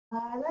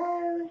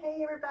Hello,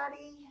 hey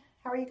everybody.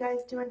 How are you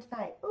guys doing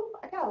tonight? Oh,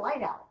 I got a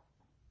light out.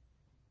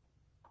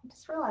 I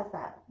just realized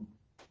that.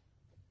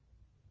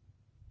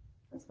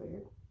 That's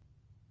weird.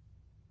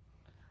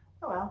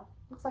 Oh well,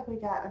 looks like we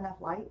got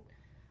enough light.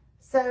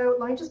 So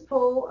let me just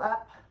pull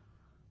up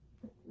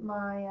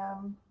my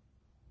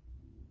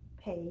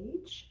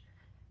page.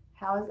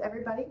 How is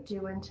everybody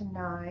doing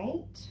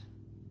tonight?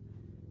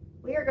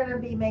 We are going to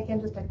be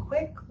making just a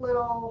quick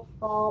little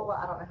fall, well,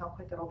 I don't know how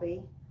quick it'll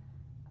be.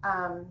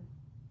 Um,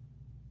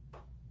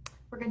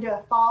 we're going to do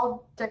a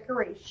fall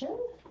decoration.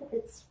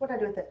 It's what I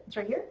do with it. It's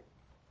right here.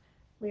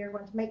 We are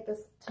going to make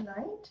this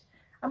tonight.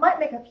 I might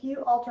make a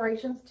few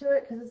alterations to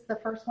it because it's the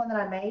first one that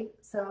I made,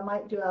 so I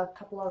might do a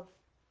couple of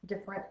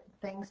different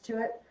things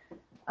to it,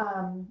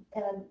 and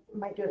I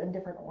might do it in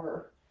different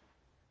order.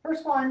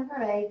 First one I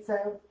made,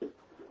 so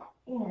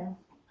you know,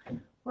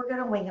 we're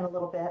gonna wing it a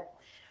little bit.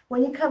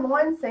 When you come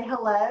on, say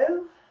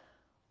hello.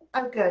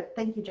 Oh, good.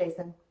 Thank you,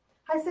 Jason.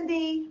 Hi,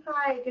 Cindy.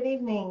 Hi. Good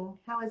evening.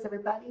 How is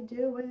everybody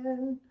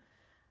doing?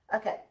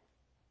 Okay.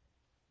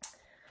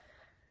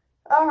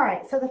 All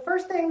right. So the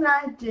first thing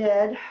that I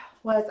did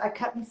was I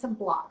cut me some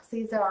blocks.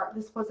 This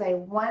was a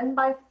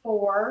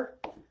 1x4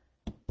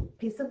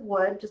 piece of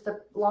wood, just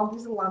a long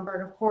piece of lumber.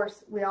 And of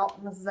course,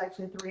 this is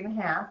actually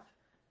 3.5.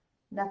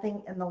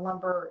 Nothing in the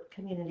lumber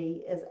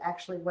community is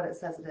actually what it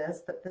says it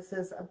is, but this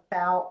is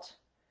about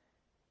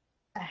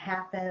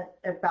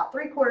about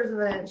 3/4 of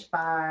an inch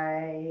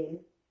by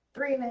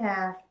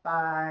 3.5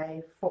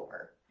 by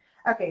 4.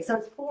 Okay,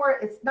 so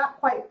it's not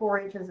quite 4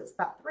 inches, it's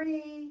about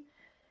 3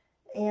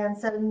 and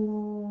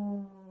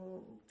 7,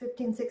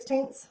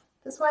 15/16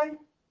 this way.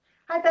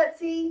 Hi,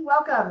 Betsy,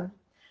 welcome.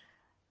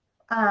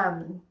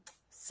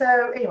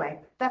 So anyway,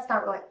 that's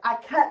not really, I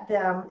cut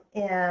them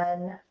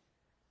in,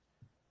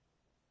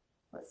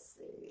 let's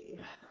see,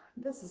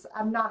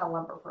 I'm not a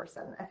lumber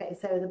person. Okay,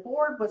 so the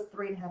board was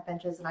 3.5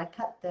 inches and I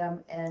cut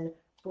them in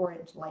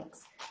 4-inch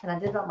lengths. And I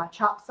did it on my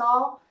chop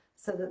saw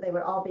so that they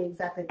would all be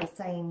exactly the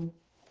same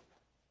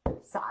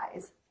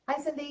size.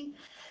 Hi, Cindy.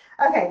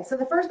 Okay, so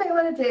the first thing I'm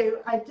going to do,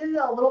 I did it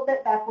a little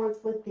bit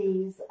backwards with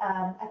these.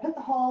 I put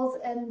the holes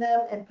in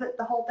them and put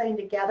the whole thing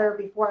together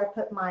before I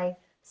put my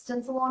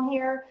stencil on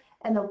here.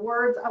 And the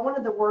words, I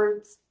wanted the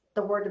word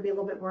to be a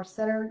little bit more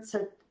centered.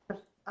 So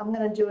I'm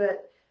going to do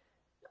it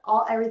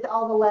all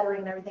the lettering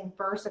and everything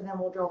first, and then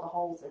we'll drill the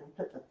holes and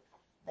put the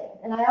thing.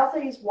 And I also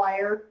use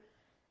wire,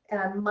 and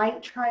I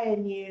might try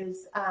and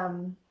use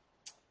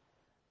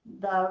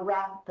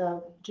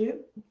the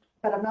jute,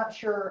 but I'm not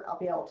sure I'll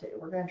be able to.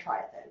 We're going to try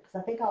it though, because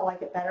I think I'll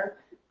like it better.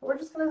 But we're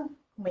just going to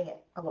wing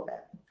it a little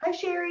bit. Hi,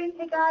 Sherry.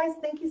 Hey, guys.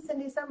 Thank you,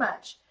 Cindy, so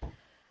much.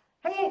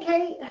 Hey, Aunt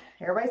Kate.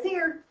 Everybody's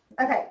here.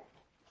 Okay.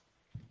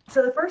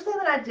 So the first thing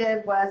that I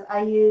did was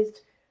I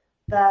used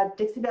the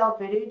Dixie Belle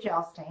Voodoo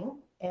Gel Stain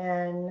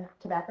in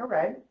Tobacco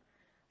Road.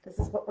 This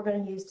is what we're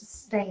going to use to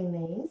stain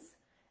these.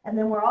 And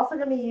then we're also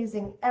going to be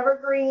using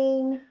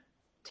Evergreen,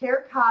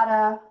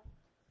 Terracotta,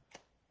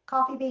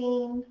 Coffee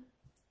Bean,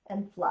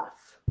 and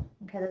Fluff.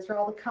 Okay, those are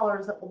all the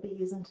colors that we'll be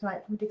using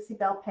tonight from Dixie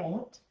Belle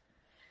Paint.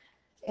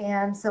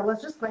 And so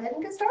let's just go ahead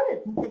and get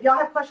started. If y'all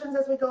have questions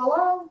as we go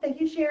along,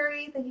 thank you,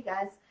 Sherry. Thank you,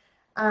 guys.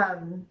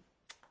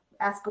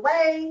 Ask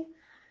away.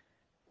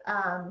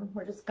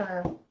 We're just going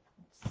to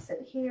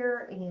sit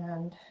here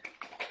and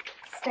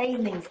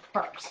stain these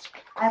first.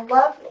 I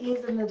love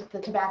using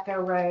the Tobacco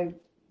Road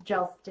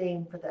gel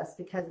stain for this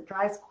because it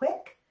dries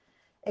quick.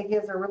 It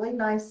gives a really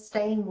nice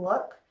stain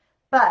look.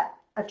 But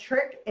a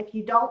trick, if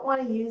you don't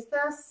want to use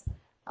this,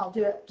 I'll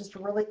do it just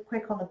really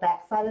quick on the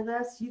back side of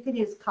this. You can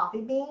use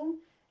Coffee Bean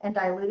and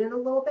dilute it a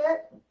little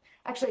bit.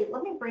 Actually,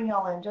 let me bring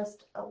y'all in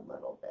just a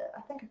little bit.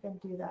 I think I can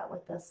do that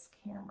with this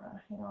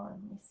camera. Hang on,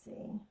 let me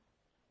see.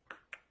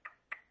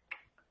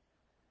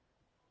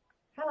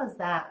 How is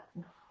that?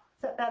 Is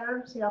that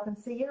better so y'all can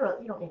see it, or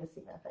you don't need to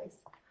see my face?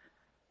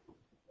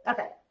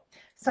 Okay,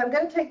 so I'm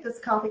going to take this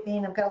coffee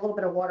bean. I've got a little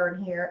bit of water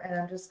in here, and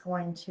I'm just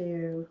going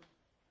to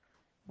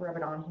rub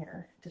it on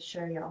here to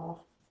show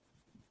y'all.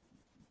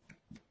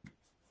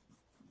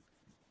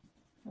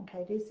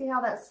 Okay, do you see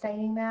how that's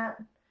staining that?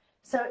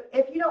 So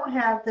if you don't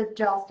have the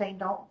gel stain,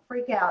 don't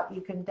freak out.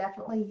 You can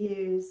definitely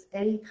use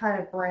any kind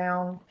of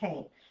brown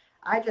paint.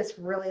 I just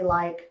really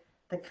like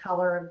the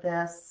color of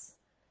this.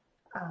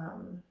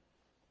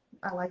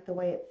 I like the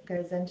way it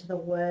goes into the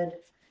wood.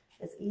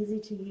 It's easy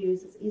to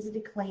use. It's easy to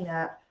clean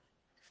up.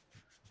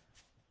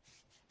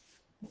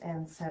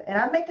 And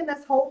I'm making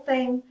this whole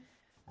thing.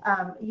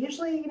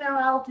 Usually,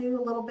 I'll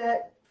do a little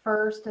bit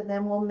first, and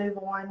then we'll move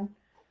on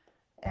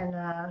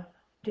and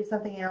do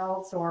something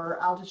else, or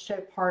I'll just show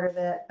part of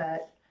it.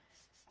 But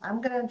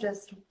I'm going to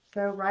just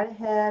go right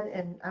ahead,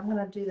 and I'm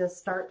going to do this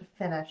start to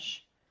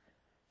finish.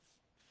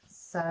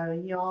 So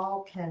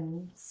y'all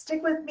can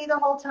stick with me the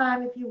whole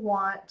time if you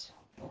want.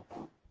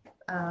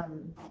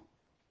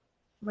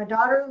 My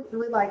daughter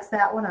really likes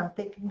that one. I'm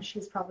thinking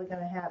she's probably going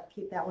to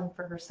keep that one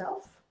for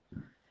herself.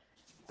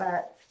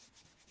 But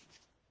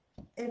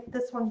if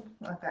this one,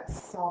 I've got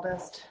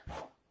sawdust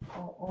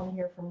on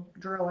here from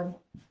drilling.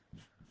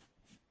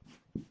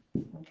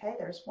 Okay,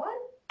 there's one.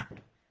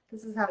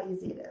 This is how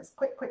easy it is.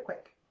 Quick, quick,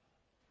 quick.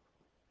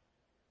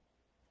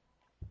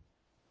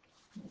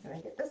 I'm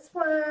gonna get this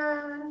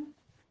one.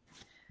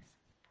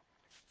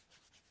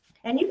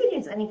 And you can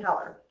use any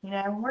color, you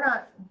know,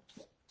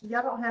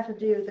 y'all don't have to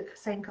do the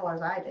same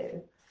colors I do.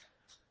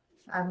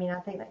 I mean, I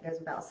think that goes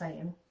without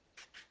saying.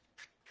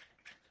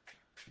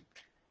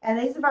 And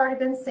these have already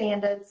been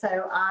sanded,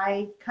 so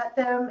I cut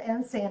them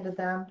and sanded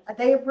them.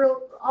 It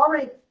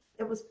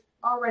was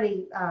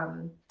already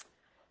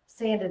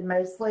sanded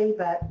mostly,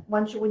 but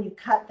when you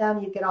cut them,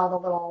 you get all the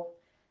little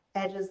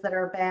edges that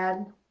are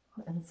bad.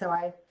 And so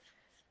I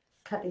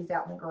cut these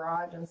out in the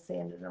garage and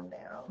sanded them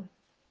down.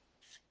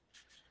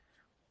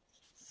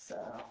 So,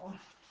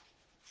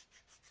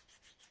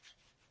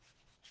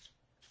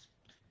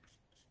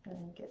 I'm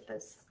going to get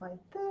this like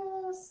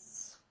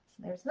this.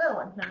 There's another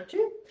one, number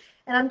 2.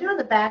 And I'm doing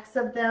the backs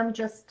of them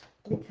just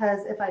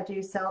because if I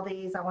do sell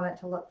these, I want it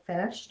to look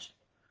finished.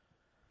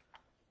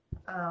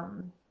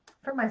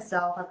 For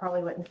myself, I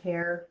probably wouldn't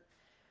care.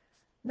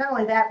 Not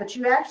only that, but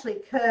you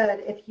actually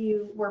could, if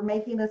you were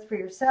making this for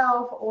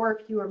yourself or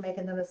if you were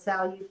making them to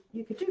sell,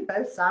 you could do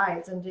both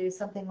sides and do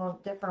something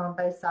different on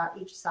both sides,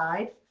 each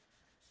side.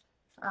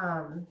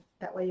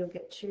 That way you'll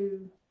get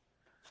two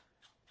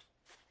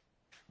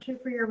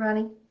for your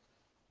money.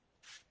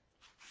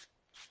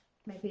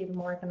 Maybe even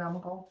more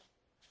economical.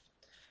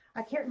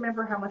 I can't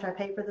remember how much I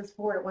paid for this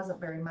board. It wasn't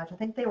very much. I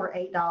think they were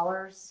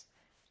 $8,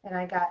 and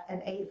I got an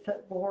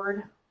 8-foot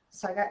board.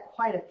 So I got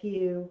quite a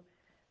few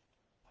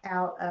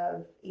out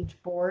of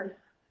each board.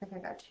 I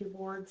think I got 2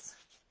 boards.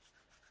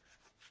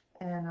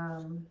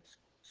 And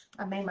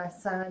I made my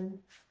son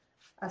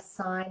a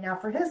sign. Now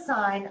for his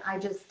sign, I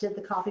just did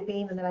the coffee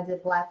bean and then I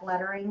did black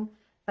lettering.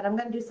 But I'm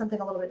going to do something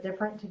a little bit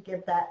different to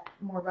give that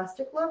more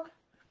rustic look.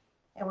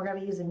 And we're going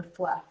to be using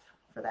fluff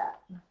for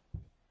that.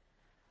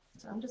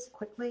 So I'm just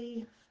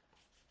quickly,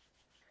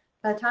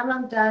 by the time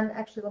I'm done,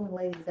 actually let me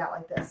lay these out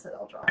like this so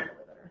they'll dry a little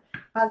bit better.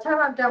 By the time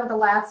I'm done with the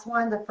last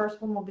one, the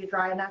first one will be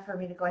dry enough for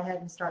me to go ahead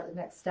and start the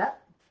next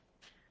step,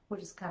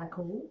 which is kind of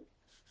cool.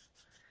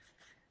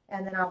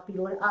 And then I'll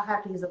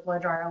have to use a blow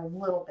dryer a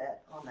little bit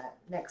on that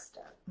next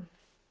step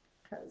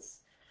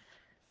because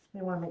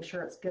we want to make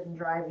sure it's good and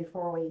dry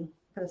before we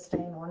put a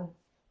stain on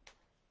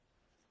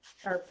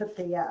or put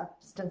the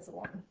stencil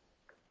on.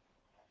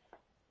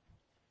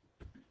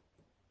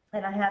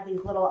 And I have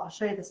these little, I'll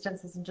show you the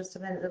stencils in just a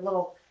minute, the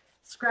little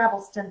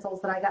Scrabble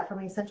stencils that I got from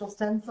Essential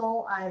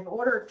Stencil. I've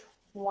ordered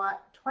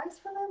twice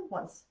from them,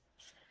 once.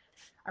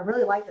 I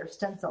really like their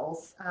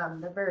stencils.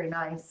 They're very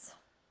nice.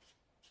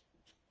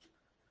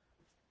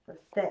 They're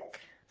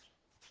thick.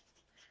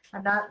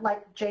 I'm not,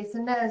 like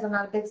Jason knows, I'm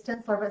not a big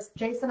stenciler, but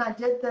Jason, I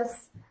did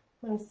this.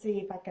 Let me see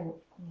if I can,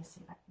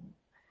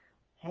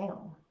 hang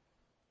on.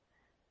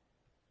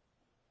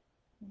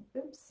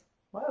 Oops.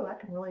 Whoa, I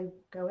can really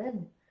go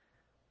in.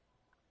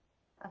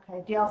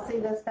 Okay, do y'all see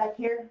this back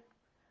here?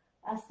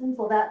 I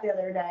stenciled that the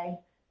other day.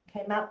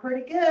 Came out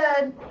pretty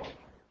good.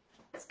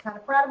 Just kind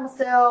of proud of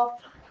myself.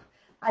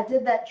 I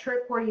did that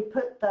trick where you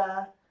put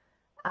the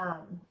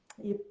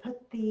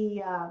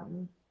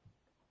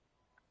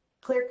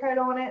clear coat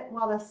on it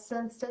while the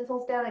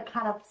stencil's down. It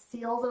kind of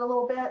seals it a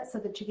little bit so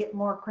that you get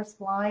more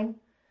crisp line.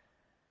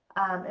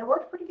 It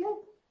worked pretty good.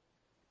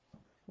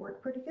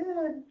 Worked pretty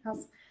good. I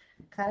was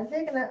kind of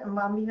digging it. I'm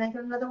going to be making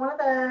another one of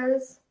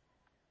those.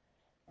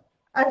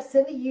 Oh,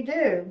 Cindy, you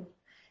do.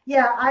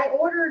 Yeah, I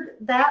ordered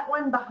that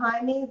one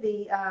behind me,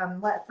 the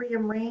Let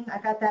Freedom Ring. I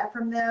got that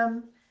from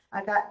them.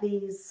 I got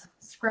these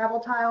Scrabble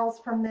tiles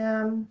from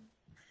them.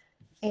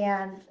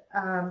 And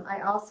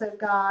I also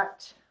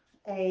got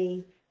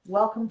a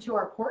Welcome to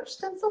Our Porch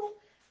stencil.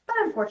 But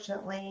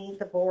unfortunately,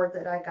 the board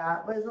that I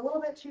got was a little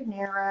bit too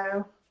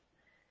narrow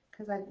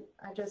because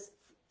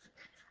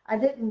I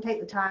didn't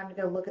take the time to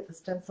go look at the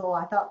stencil.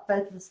 I thought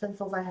both of the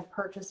stencils I had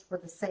purchased were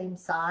the same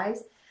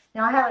size.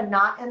 Now I have a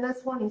knot in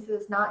this one. You see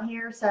this knot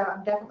here, so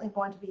I'm definitely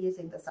going to be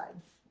using this side.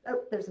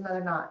 Oh, there's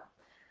another knot.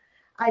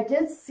 I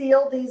did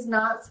seal these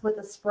knots with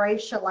a spray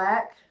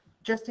shellac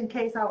just in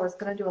case I was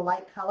going to do a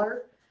light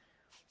color.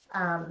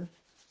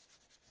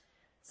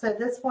 So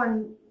this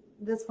one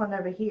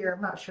over here,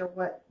 I'm not sure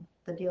what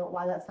the deal,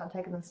 why that's not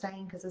taking the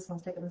stain, because this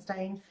one's taking the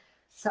stain.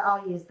 So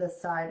I'll use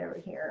this side over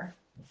here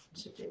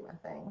to do my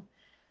thing.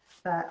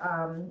 But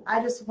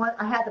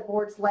I had the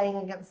boards laying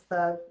against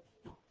the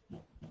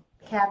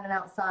cabinet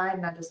outside,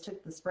 and I just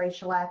took the spray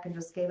shellac and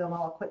just gave them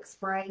all a quick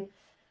spray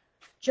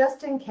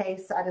just in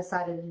case I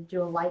decided to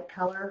do a light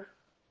color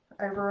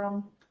over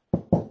them.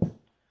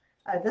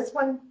 This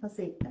one, let's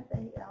see,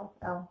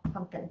 F-A-L-L,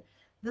 pumpkin.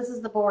 This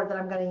is the board that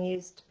I'm going to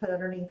use to put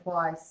underneath while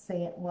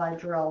I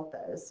drill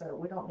those, so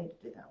we don't need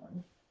to do that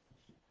one.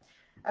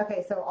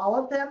 Okay, so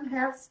all of them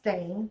have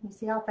stain. You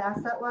see how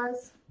fast that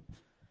was?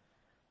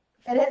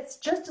 And it's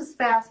just as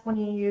fast when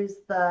you use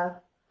the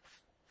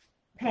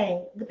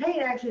paint. The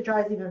paint actually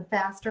dries even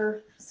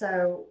faster,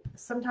 so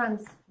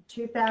sometimes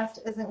too fast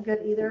isn't good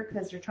either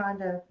because you're trying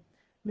to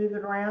move it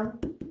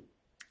around.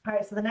 All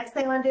right, so the next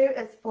thing I'm going to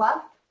do is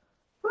fluff.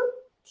 Whoop.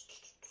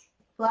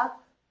 Fluff,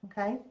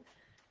 okay.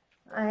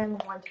 I am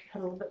going to put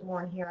a little bit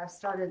more in here. I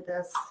started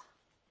this,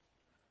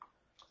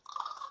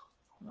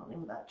 I don't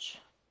need much.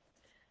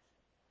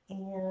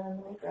 And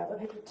let me grab a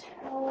paper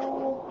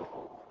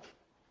towel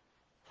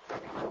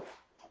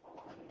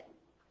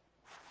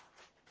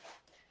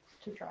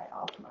to dry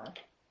off my,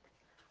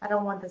 I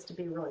don't want this to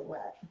be really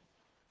wet.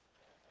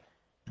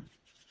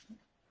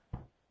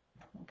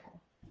 Okay.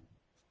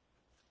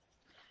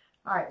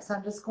 All right, so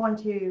I'm just going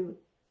to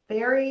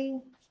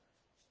very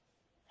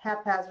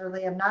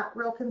haphazardly, I'm not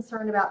real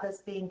concerned about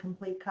this being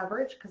complete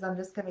coverage because I'm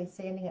just going to be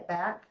sanding it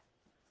back.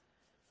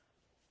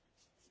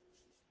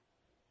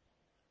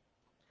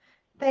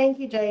 Thank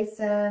you,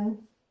 Jason.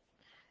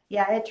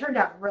 Yeah, it turned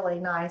out really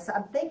nice.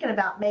 I'm thinking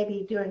about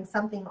maybe doing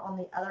something on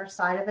the other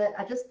side of it.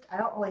 I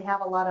don't really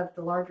have a lot of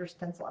the larger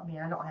stencil. I mean,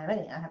 I don't have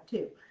any. I have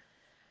two.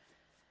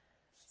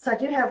 So I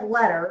do have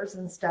letters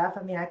and stuff.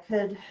 I mean, I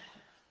could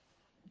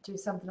do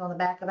something on the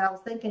back of it. I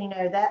was thinking, you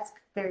know, that's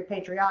very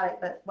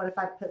patriotic, but what if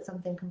I put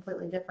something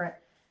completely different?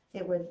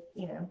 It would,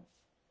 you know,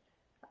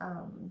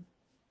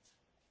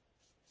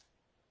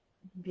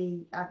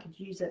 I could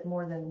use it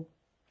more than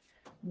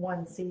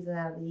one season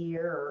out of the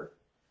year, or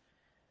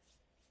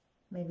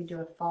maybe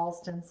do a fall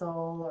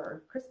stencil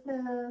or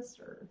Christmas,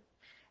 or,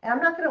 and I'm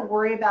not going to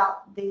worry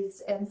about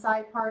these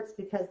inside parts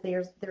because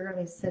they're going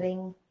to be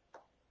sitting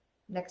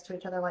next to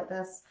each other like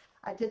this.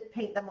 I did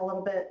paint them a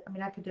little bit. I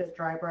mean, I could do a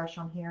dry brush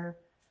on here.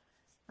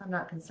 I'm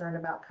not concerned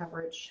about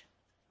coverage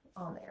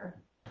on there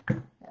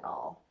at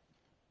all.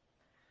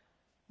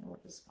 And we're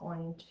just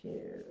going to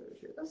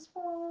do this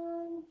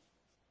one.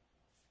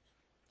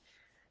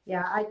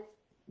 Yeah,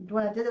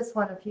 when I did this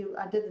one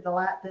I did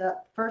the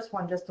first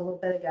one just a little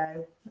bit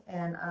ago,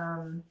 and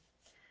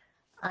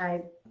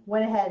I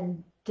went ahead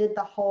and did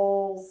the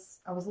holes.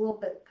 I was a little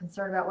bit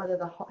concerned about whether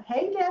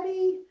hey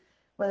Debbie,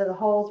 whether the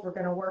holes were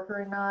going to work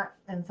or not,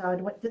 and so I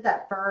did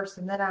that first,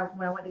 and then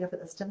when I went to go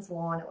put the stencil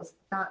on, it was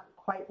not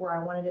quite where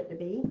I wanted it to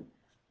be.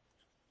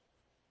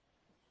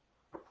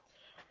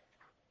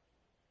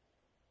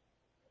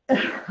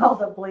 All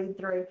the bleed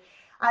through.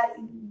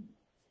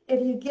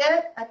 If you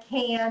get a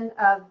can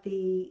of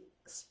the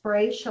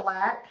spray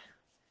shellac,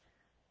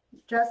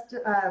 just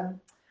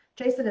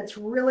Jason, it's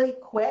really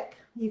quick.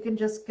 You can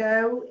just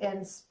go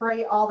and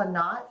spray all the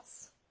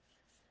knots,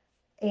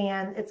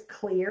 and it's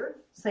clear,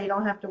 so you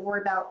don't have to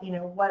worry about, you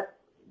know,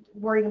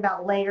 worrying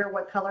about later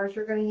what colors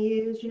you're going to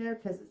use, you know,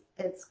 because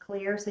it's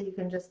clear, so you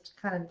can just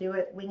kind of do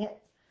it, wing it.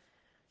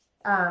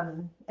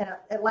 And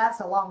it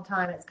lasts a long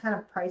time. It's kind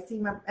of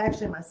pricey.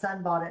 Actually, my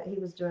son bought it. He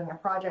was doing a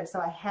project, so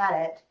I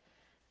had it.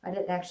 I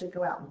didn't actually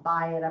go out and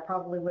buy it. I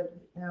probably would,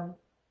 you know,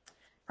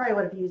 probably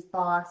would have used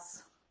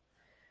Boss,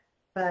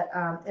 but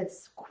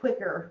it's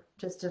quicker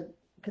just to,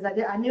 because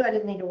I knew I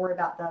didn't need to worry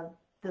about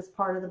this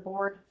part of the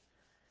board,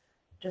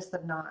 just the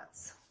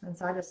knots. And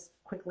so I just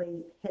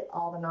quickly hit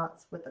all the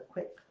knots with a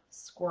quick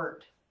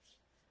squirt,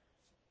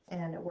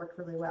 and it worked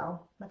really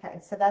well. Okay,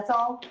 so that's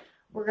all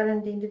we're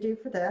going to need to do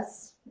for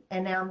this.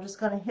 And now I'm just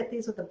going to hit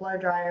these with the blow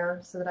dryer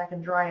so that I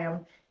can dry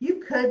them.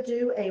 You could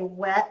do a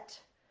wet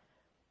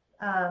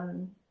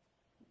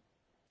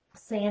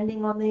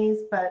sanding on these,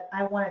 but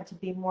I want it to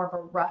be more of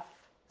a rough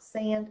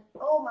sand.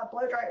 Oh, my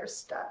blow dryer's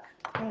stuck.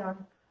 Hang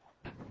on.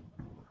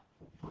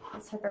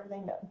 Let's hope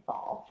everything doesn't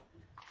fall.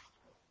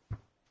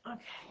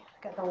 Okay,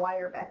 got the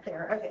wire back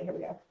there. Okay, here we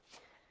go.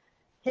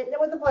 Hitting it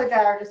with the blow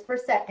dryer just for a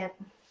second.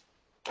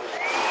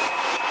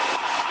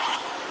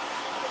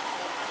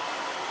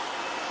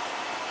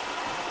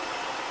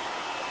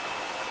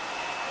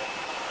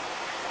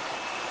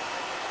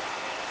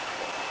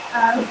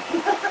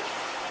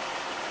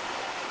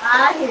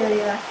 I hear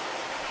you.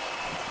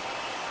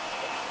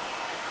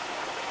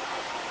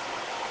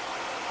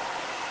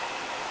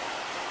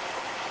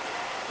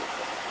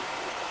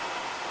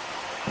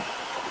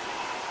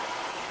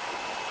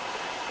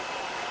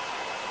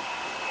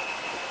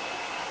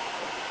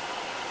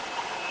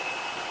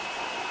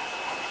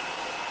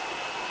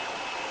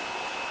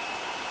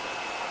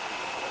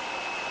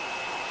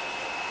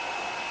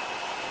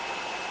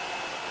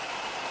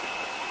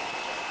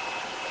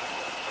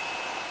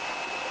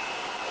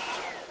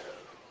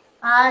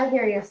 I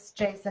hear you,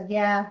 Jason.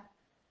 Yeah.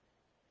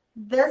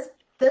 This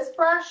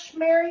brush,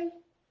 Mary,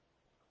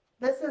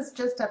 this is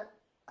just a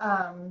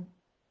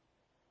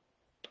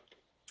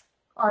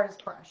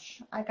artist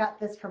brush. I got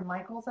this from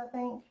Michaels, I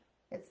think.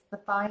 It's the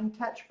Fine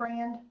Touch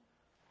brand.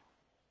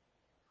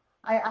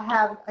 I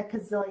have a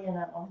gazillion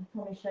of them.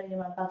 Let me show you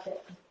my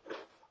bucket.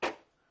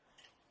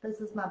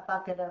 This is my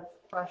bucket of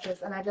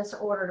brushes, and I just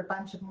ordered a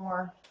bunch of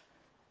more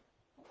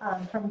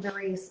from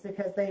Doris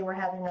because they were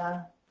having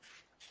a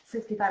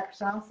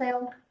 65% off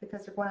sale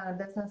because they're going out of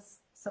business.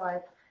 So I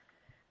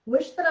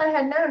wish that I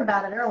had known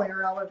about it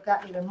earlier. I would have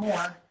gotten even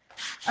more.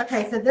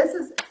 Okay, so this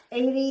is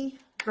 80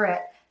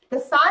 grit. The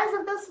size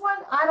of this one,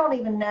 I don't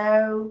even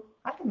know.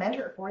 I can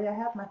measure it for you. I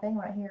have my thing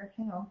right here.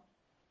 Hang on.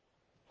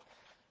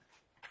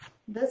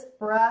 This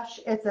brush,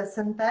 it's a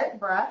synthetic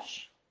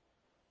brush,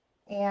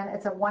 and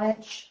it's a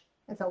 1-inch.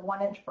 It's a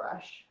 1-inch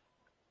brush,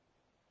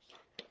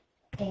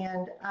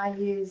 and I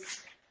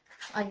use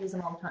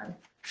them all the time.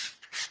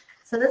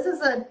 So this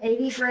is an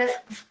 80 grit,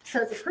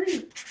 so it's a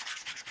pretty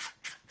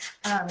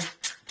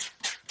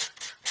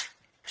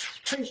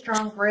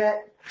strong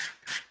grit.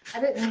 I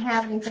didn't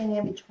have anything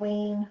in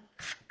between.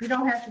 You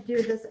don't have to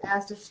do this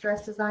as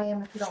distressed as I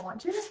am if you don't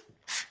want to.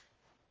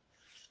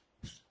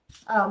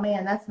 Oh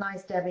man, that's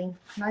nice, Debbie.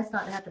 Nice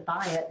not to have to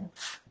buy it.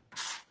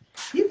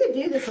 You could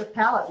do this with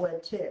pallet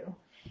wood too.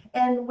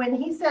 And when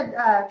he said,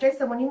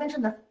 Jason, when you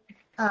mentioned the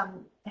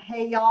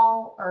hey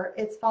y'all, or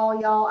it's fall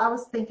y'all, I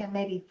was thinking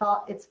maybe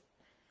fall, it's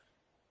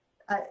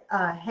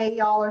hey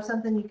y'all or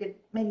something. You could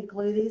maybe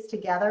glue these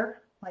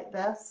together like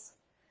this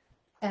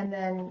and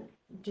then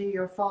do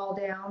your fall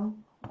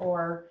down,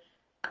 or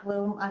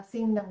glue them. I've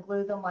seen them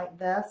glue them like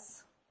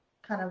this,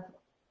 kind of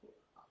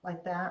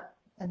like that,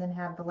 and then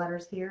have the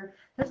letters here.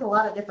 There's a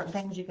lot of different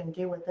things you can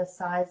do with this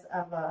size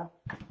of a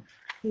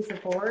piece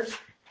of board.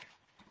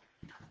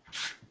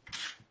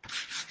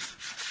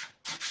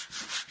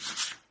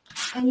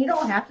 And you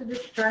don't have to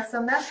distress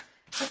them. That's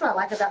what I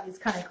like about these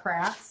kind of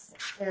crafts,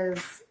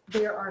 is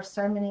there are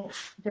so many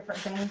different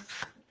things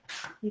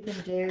you can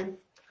do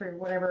for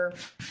whatever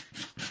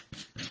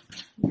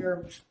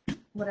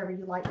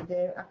you like to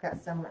do. I've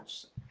got so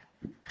much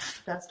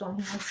dust on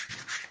here.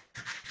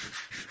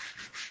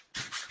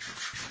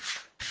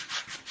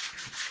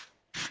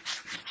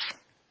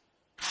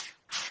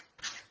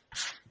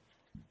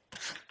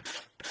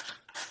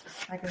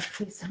 I can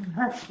see some of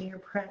my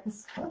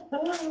fingerprints.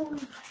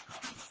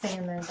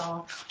 Sand those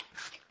off.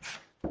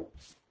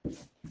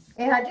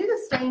 And I do the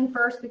stain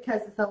first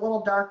because it's a little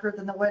darker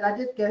than the wood. I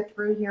did go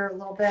through here a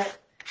little bit.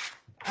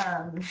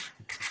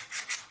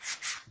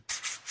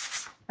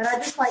 But I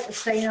just like to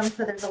stain them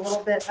so there's a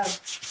little bit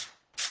of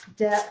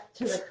depth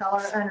to the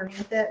color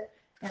underneath it,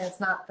 and it's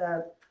not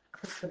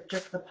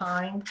just the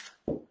pine.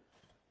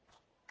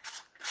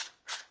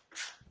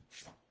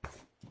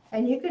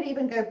 And you could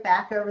even go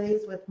back over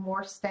these with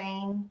more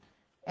stain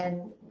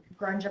and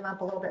grunge them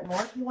up a little bit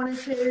more if you wanted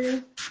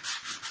to.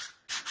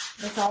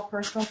 It's all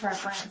personal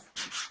preference.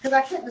 Because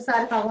I couldn't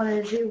decide if I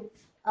wanted to do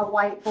a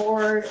white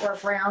board or a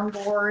brown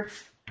board.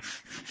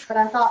 But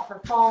I thought for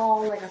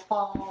fall, like a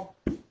fall,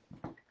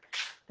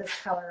 this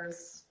color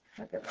is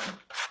a good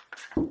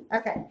one.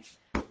 Okay,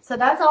 so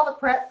that's all the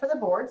prep for the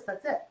boards.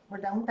 That's it. We're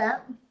done with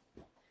that.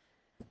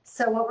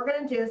 So what we're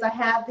going to do is I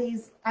got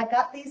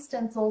these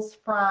stencils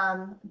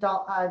from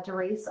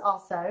Doris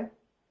also.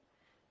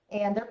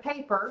 And they're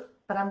paper,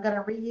 but I'm going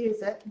to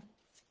reuse it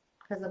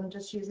because I'm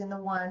just using the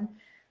one.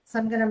 So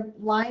I'm going to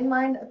line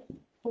my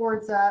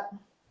boards up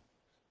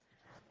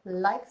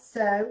like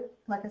so.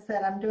 Like I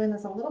said, I'm doing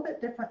this a little bit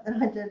different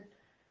than I did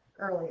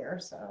earlier.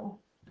 So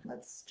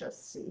let's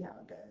just see how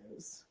it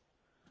goes.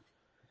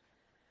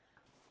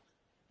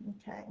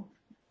 Okay.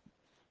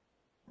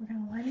 We're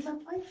going to line them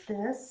up like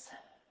this.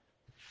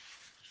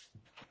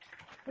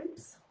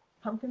 Oops.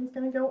 Pumpkin's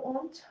going to go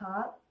on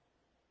top.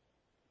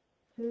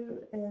 Who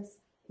is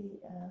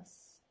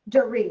E-S?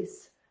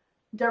 Doris.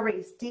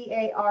 Doris.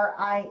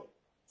 D-A-R-I-C-E.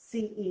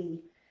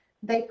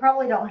 They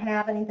probably don't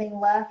have anything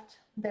left.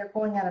 They're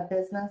going out of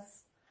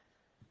business.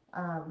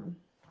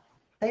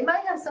 They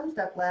might have some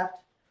stuff left.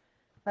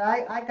 But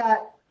I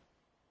got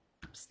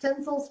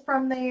stencils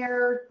from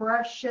there,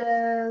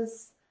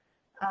 brushes.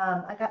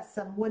 I got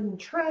some wooden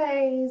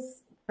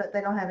trays, but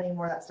they don't have any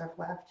more of that stuff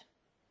left.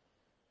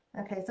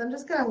 Okay, so I'm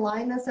just going to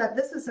line this up.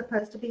 This is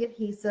supposed to be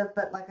adhesive,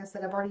 but like I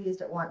said, I've already used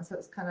it once, so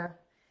it's kind of,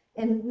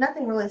 and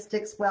nothing really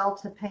sticks well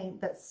to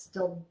paint that's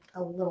still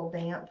a little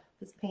damp.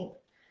 This paint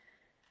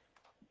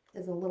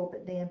is a little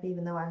bit damp,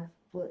 even though I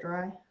blew it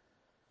dry.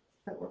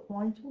 But we're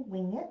going to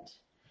wing it.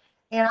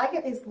 And I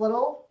get these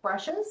little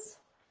brushes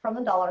from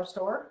the dollar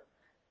store.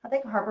 I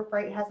think Harbor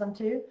Freight has them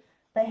too.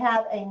 They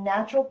have a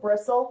natural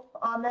bristle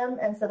on them,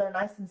 and so they're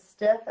nice and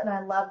stiff, and I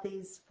love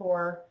these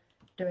for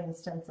doing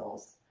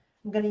stencils.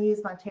 I'm going to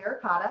use my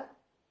terracotta,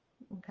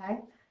 okay?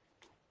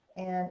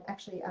 And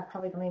actually, I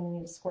probably don't even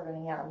need to squirt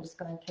any out. I'm just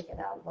going to take it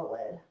out of the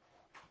lid.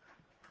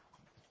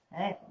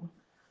 And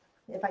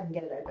if I can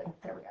get it open.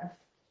 There we go.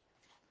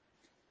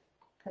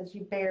 Because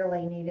you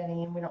barely need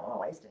any, and we don't want to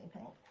waste any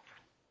paint.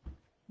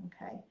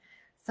 Okay.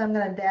 So I'm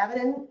going to dab it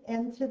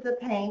into the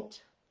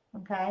paint,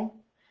 okay?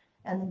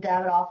 And then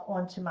dab it off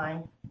onto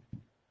my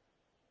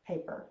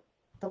paper.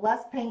 The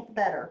less paint,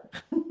 better.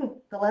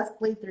 The less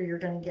bleed through you're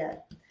going to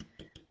get.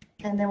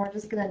 And then we're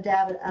just going to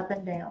dab it up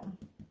and down.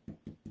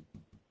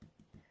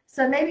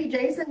 So maybe,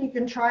 Jason, you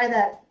can try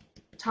that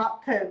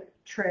top coat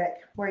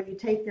trick where you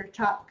take your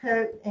top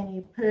coat and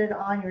you put it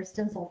on your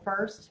stencil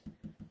first,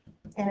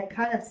 and it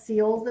kind of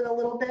seals it a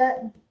little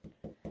bit.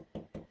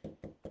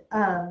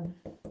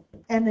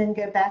 And then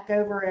go back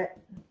over it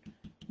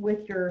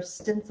with your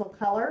stencil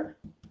color.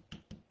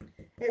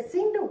 It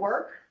seemed to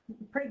work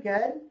pretty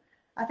good.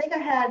 I think I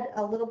had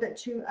a little bit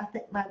too,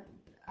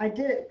 I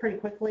did it pretty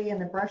quickly,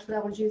 and the brush that I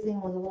was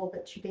using was a little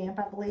bit too damp,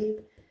 I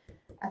believe.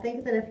 I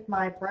think that if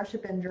my brush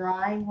had been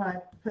dry when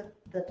I put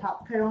the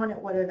top coat on, it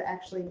would have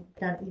actually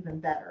done even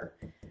better.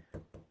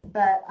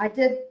 But I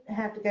did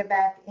have to go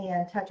back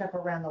and touch up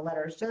around the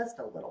letters just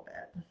a little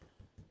bit.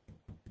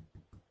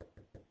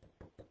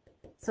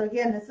 So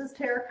again, this is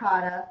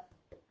terracotta.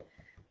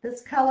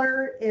 This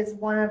color is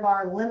one of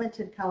our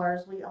limited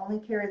colors. We only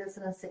carry this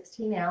in a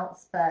 16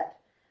 ounce, but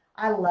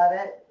I love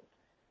it.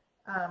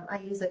 I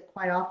use it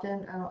quite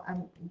often.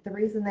 The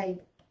reason they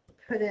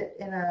put it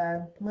in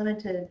a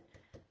limited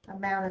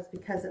amount is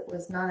because it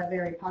was not a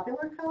very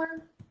popular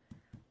color.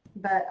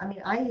 But I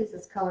mean, I use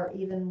this color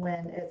even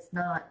when it's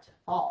not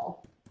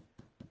fall.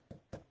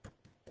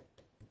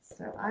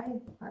 So I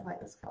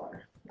like this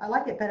color. I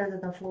like it better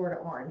than the Florida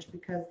orange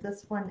because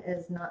this one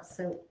is not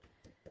so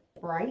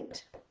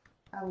bright.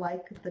 I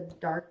like the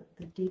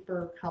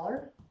deeper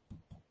color.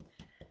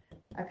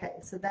 Okay,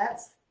 so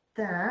that's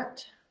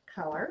that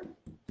color.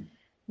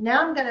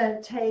 Now I'm going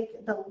to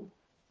take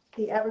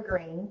the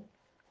evergreen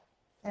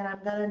and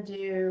I'm going to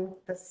do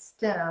the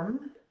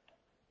stem.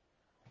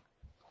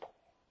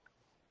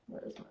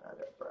 Where's my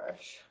other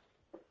brush?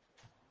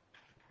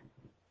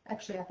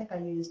 Actually, I think I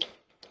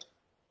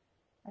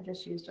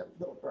just used a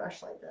little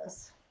brush like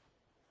this.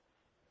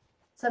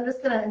 So I'm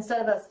just going to,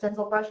 instead of a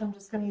stencil brush, I'm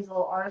just going to use a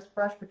little artist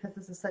brush because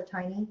this is so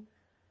tiny.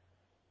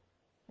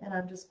 And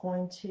I'm just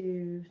going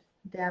to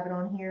dab it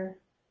on here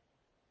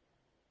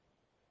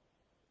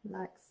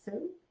like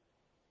so.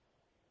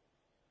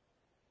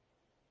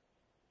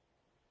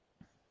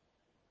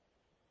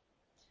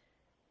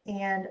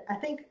 And I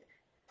think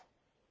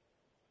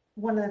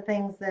one of the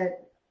things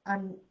that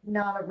I've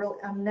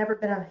never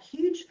been a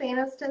huge fan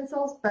of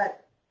stencils,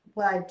 but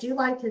what I do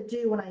like to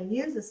do when I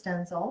use a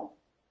stencil,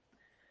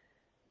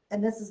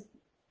 and this is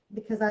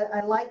because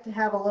I like to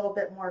have a little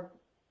bit more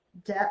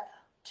depth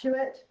to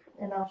it,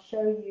 and I'll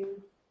show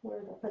you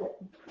where to put it.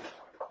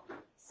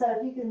 So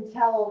if you can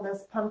tell on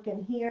this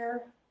pumpkin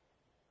here,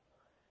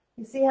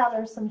 you see how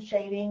there's some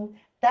shading?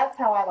 That's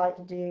how I like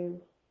to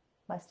do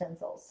my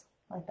stencils,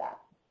 like that.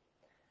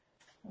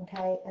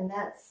 Okay, and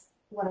that's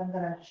what I'm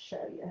going to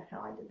show you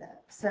how I did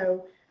that.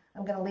 So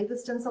I'm going to leave the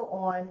stencil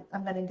on.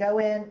 I'm going to go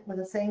in with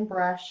the same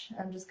brush.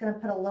 I'm just going to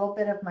put a little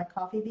bit of my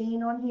coffee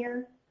bean on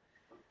here.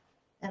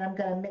 And I'm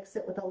going to mix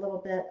it with a little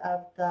bit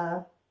of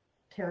the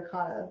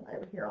terracotta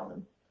over here on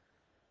the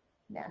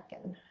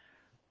napkin.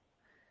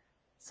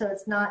 So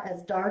it's not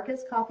as dark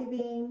as coffee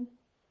bean,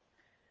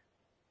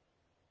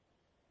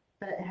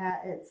 but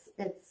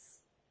it's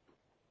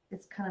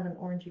kind of an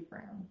orangey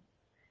brown.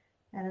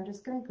 And I'm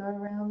just going to go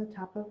around the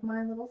top of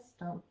my little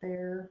stump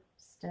there,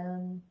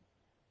 stem,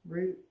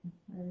 root,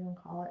 whatever you want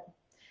to call it.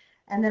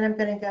 And then I'm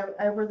going to go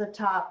over the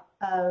top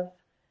of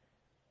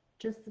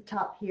just the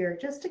top here,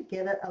 just to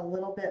give it a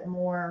little bit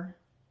more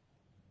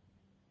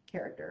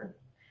character.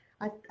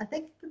 I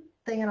think the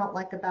thing I don't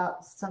like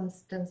about some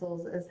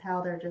stencils is how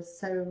they're just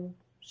so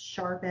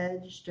sharp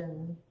edged,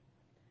 and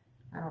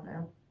I don't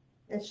know.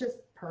 It's just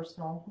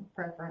personal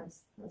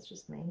preference. That's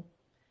just me.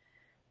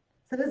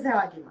 So this is how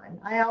I do mine.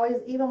 I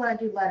always, even when I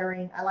do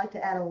lettering, I like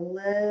to add a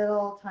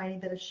little tiny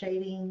bit of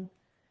shading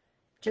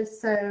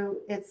just so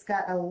it's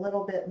got a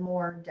little bit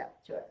more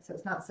depth to it. So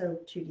it's not so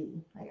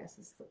 2D, I guess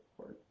is the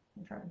word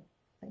I'm trying to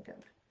think of.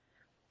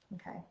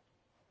 Okay.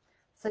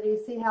 So do you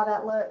see how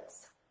that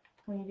looks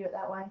when you do it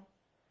that way?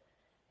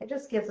 It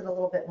just gives it a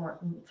little bit more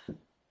oomph.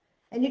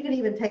 And you could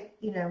even take,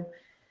 you know,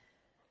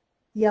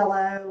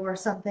 yellow or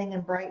something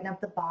and brighten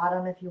up the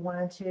bottom if you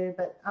wanted to,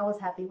 but I was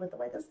happy with the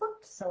way this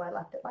looked, so I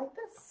left it like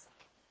this.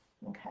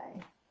 Okay.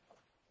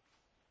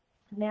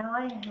 Now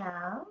I'm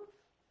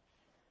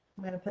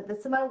going to put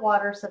this in my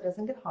water so it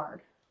doesn't get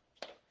hard.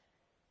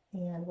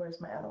 And where's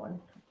my other one?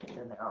 I put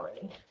it in there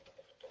already.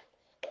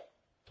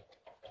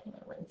 I'm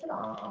going to rinse it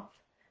off.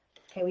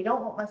 Okay, we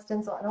don't want my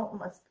stencil.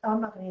 I'm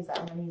not going to use that.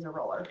 I'm going to use a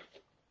roller.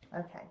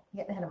 Okay, I'm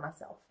getting ahead of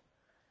myself.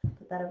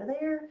 Put that over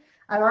there.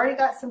 I've already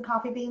got some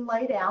coffee bean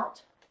laid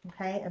out.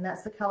 Okay, and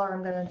that's the color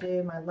I'm going to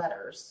do my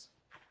letters.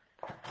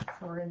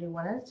 So we're going to do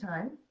one at a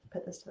time.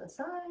 Put this to the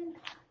side.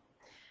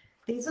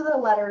 These are the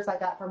letters I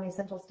got from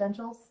Essential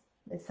Stencils.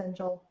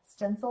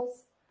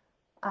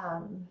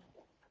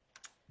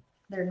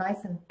 They're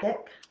nice and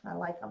thick. I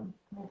like them.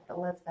 Put the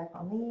lids back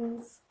on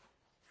these.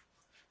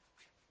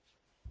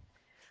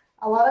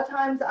 A lot of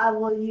times I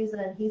will use an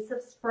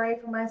adhesive spray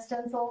for my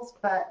stencils,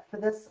 but for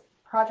this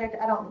project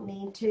I don't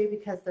need to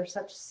because they're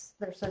so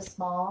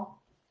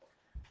small.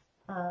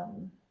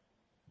 Hang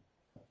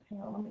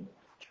on, let me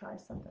try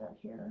something up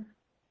here.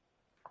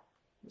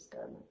 Just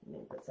gonna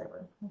move this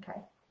over.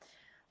 Okay.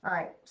 All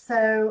right.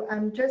 So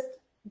I'm just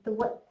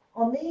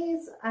on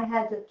these I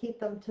had to keep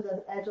them to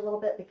the edge a little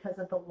bit because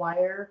of the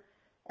wire,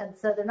 and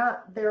so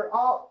they're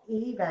all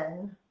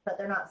even, but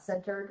they're not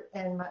centered.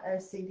 And my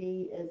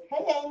OCD is,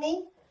 hey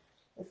Amy,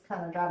 it's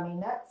kind of driving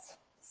me nuts.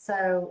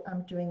 So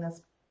I'm doing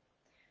this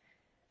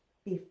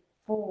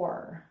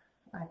before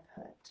I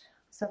put.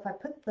 So if I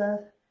put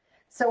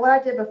so what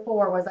I did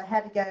before was I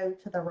had to go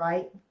to the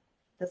right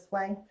this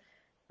way,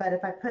 but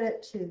if I put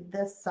it to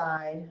this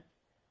side,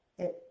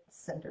 it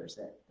centers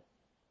it.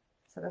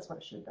 So that's what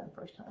I should have done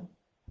first time.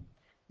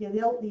 You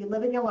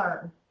live and you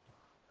learn.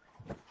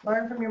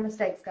 Learn from your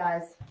mistakes,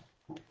 guys.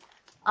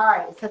 All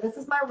right, so this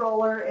is my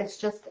roller. It's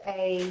just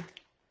a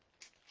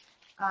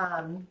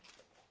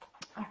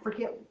I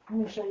forget, let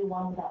me show you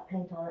one without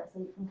paint on it so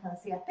you can kind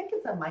of see. I think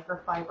it's a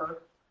microfiber.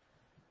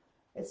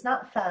 It's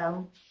not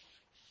foam,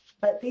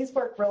 but these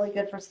work really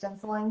good for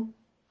stenciling.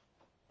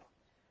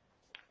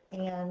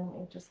 And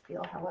you just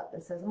feel how wet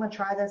this is. I'm going to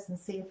try this and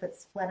see if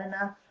it's wet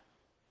enough.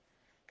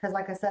 Because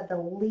like I said, the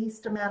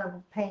least amount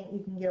of paint you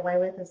can get away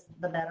with is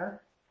the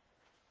better.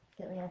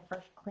 Get me a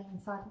fresh, clean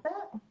side of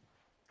that.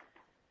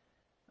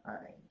 All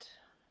right.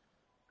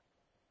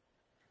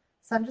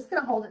 So I'm just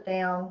going to hold it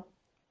down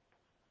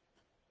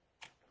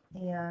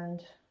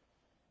and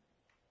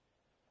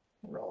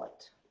roll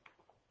it.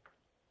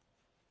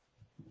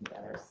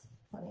 Yeah, there's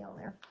plenty on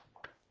there.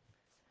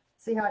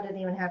 See how I didn't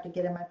even have to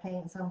get in my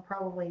paint, so I'm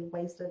probably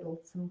wasted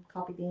with some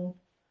coffee bean.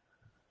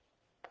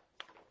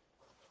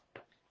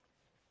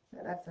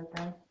 But that's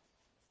okay.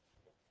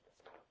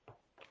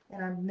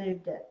 And I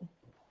moved it.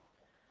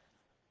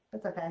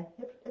 That's okay.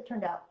 It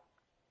turned out.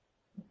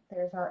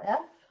 There's our F.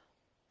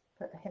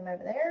 Put him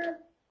over there.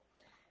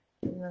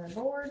 Another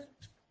board.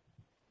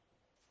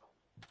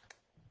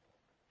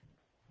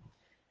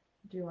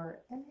 Do our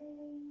A.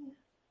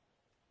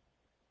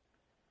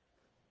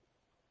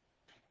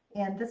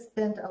 And this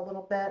bent a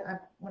little bit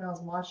when I was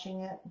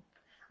washing it.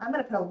 I'm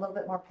going to put a little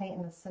bit more paint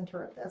in the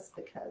center of this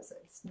because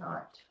it's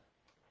not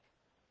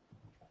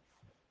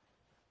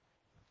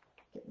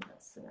getting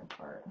that center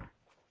part.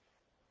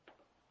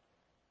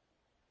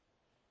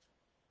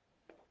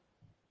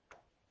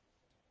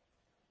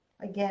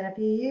 Again, if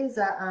you use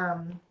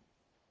a,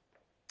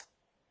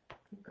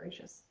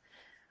 gracious,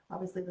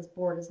 obviously this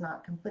board is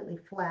not completely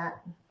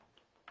flat.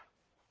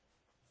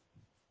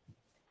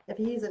 If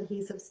you use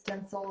adhesive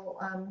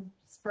stencil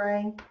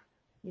spray,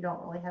 you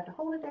don't really have to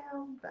hold it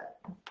down, but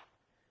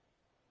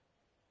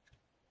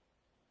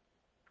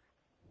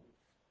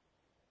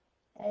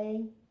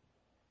A,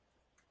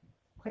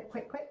 quick,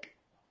 quick, quick.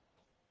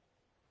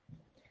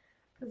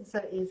 Because it's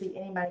so easy.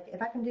 Anybody,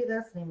 if I can do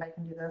this, anybody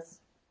can do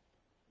this.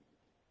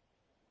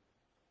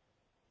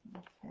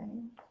 Okay,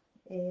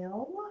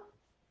 L.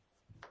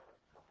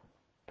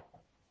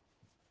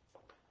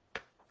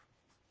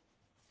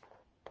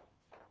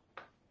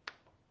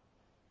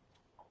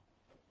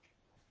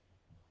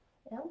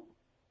 L.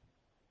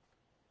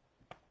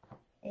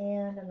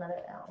 And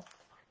another L.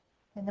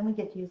 And then we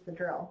get to use the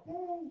drill.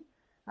 Yay.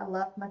 I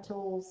love my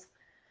tools.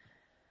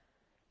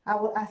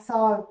 I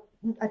saw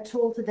a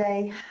tool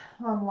today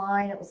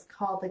online. It was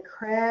called the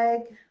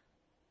Kreg.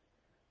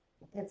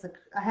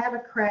 I have a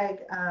Kreg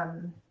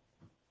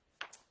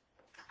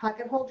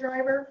pocket hole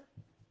driver.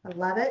 I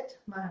love it.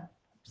 My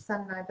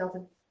son and I built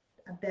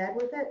a bed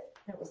with it.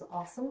 It was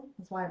awesome.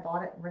 That's why I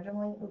bought it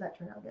originally. Oh, that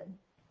turned out good.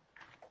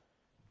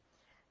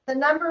 The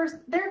numbers,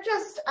 they're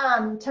just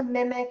to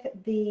mimic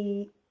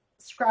the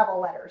Scrabble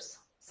letters.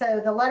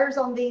 So the letters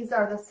on these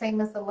are the same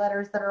as the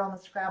letters that are on the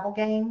Scrabble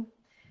game.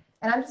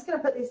 And I'm just going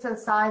to put these to the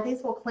side.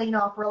 These will clean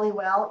off really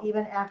well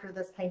even after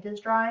this paint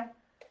is dry.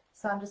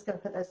 So I'm just going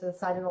to put those to the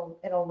side.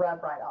 It'll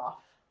rub right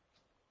off.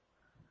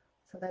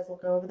 So those will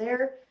go over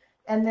there.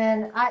 And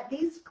then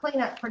these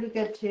clean up pretty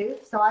good too.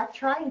 So I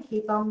try and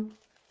keep them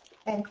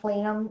and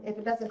clean them. If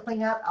it doesn't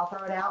clean up, I'll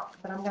throw it out.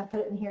 But I'm going to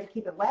put it in here to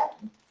keep it wet.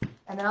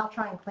 And then I'll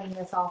try and clean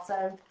this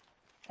also.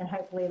 And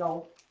hopefully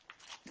it'll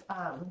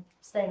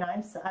stay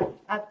nice.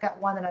 I've got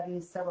one that I've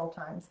used several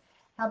times.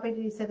 How big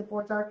do you say the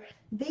boards are?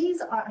 These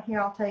are,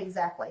 here, I'll tell you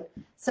exactly.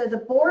 So the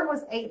board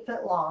was 8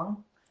 foot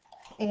long,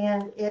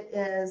 and it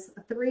is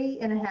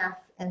 3.5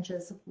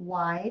 inches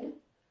wide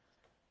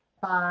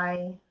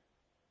by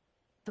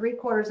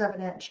 3/4 of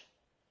an inch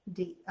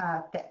deep,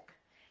 thick.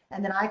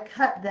 And then I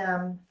cut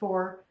them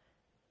for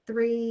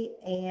 3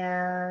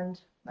 and,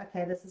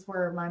 okay, this is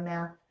where my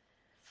math,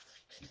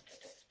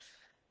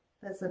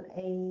 that's an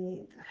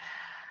 8,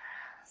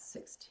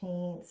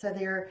 16. So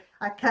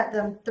I cut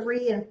them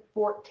 3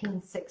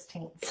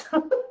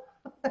 14/16.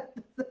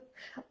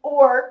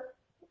 Or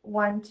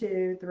 1,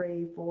 2,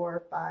 3,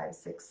 4, 5,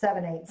 6,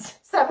 7 eighths.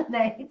 7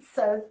 eighths.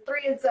 So it's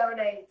 3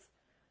 7/8.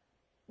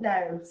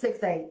 No,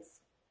 6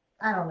 eighths.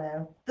 I don't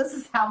know. This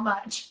is how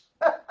much.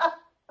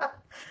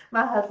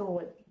 My husband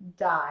would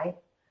die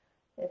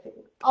if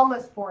it,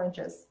 almost 4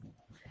 inches.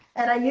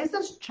 And I used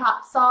this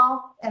chop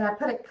saw and I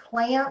put a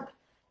clamp.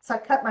 So I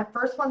cut my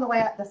first one the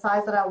way the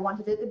size that I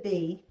wanted it to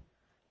be.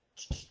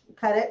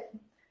 Cut it,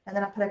 and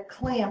then I put a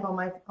clamp on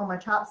my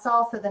chop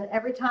saw, so then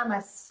every time I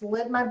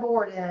slid my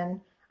board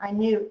in, I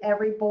knew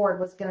every board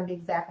was going to be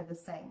exactly the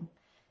same.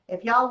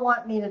 If y'all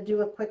want me to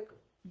do a quick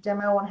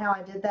demo on how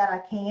I did that, I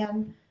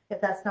can.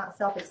 If that's not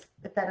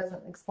if that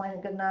doesn't explain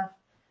it good enough,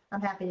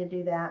 I'm happy to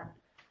do that.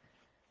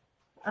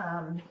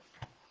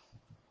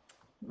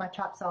 My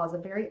chop saw is a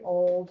very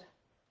old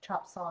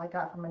chop saw I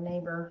got from a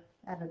neighbor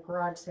at a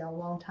garage sale a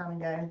long time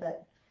ago,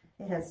 but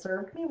it has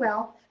served me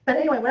well. But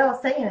anyway, what I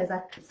was saying is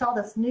I saw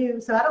this new,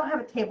 so I don't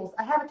have a table.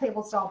 I have a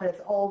table saw, but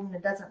it's old and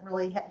it doesn't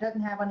really,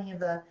 doesn't have any of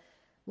the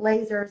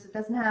lasers. It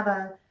doesn't have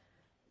a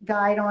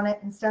guide on it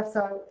and stuff,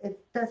 so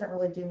it doesn't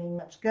really do me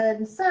much good.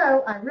 And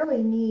so I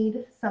really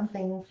need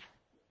something.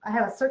 I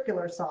have a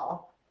circular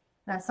saw,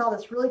 and I saw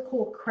this really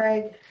cool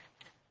Kreg.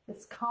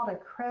 It's called a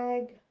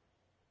Kreg.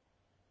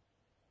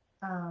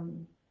 oh,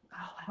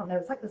 I don't know,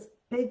 it's like this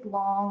big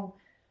long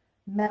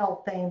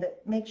metal thing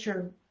that makes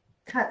your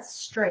cuts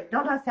straight.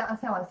 Don't I sound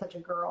like such a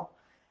girl?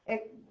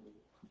 It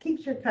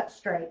keeps your cuts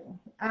straight.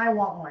 I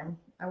want one.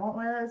 I want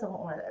one of those. I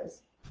want one of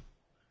those.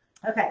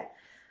 Okay.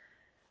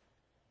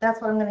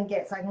 That's what I'm going to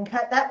get. So I can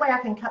cut, that way I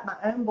can cut my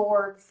own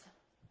boards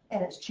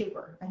and it's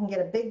cheaper. I can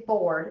get a big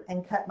board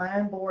and cut my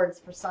own boards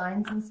for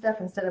signs and stuff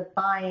instead of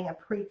buying a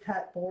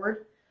pre-cut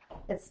board.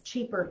 It's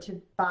cheaper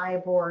to buy a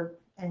board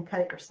and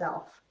cut it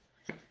yourself.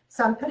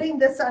 So I'm putting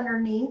this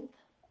underneath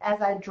as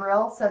I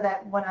drill so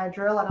that when I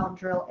drill, I don't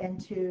drill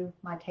into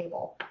my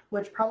table,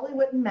 which probably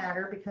wouldn't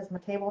matter because my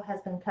table has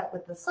been cut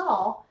with the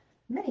saw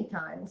many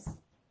times.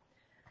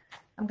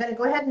 I'm going to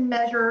go ahead and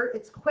measure.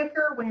 It's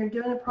quicker when you're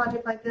doing a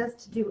project like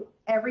this to do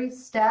every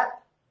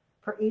step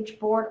for each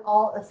board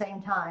all at the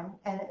same time,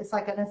 and it's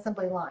like an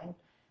assembly line.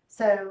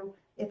 So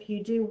if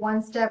you do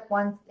one step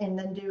once and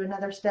then do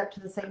another step to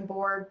the same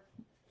board,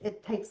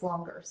 it takes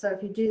longer. So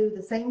if you do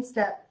the same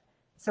step,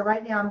 so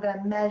right now I'm going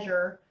to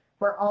measure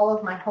where all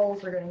of my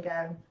holes are going to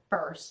go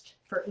first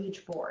for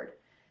each board.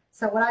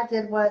 So what I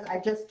did was I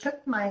just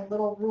took my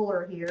little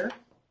ruler here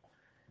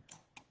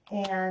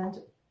and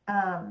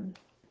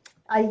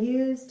I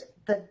used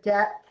the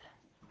depth.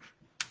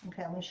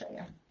 Okay, let me show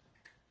you.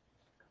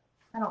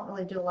 I don't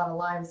really do a lot of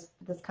lives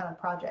for this kind of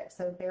project,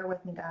 so bear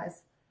with me,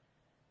 guys.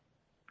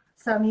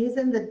 So I'm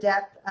using the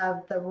depth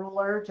of the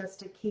ruler just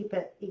to keep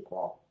it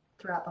equal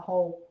throughout the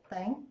whole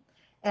thing.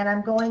 And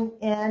I'm going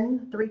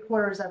in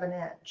 3/4 of an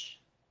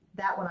inch.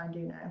 That one I do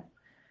know.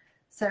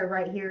 So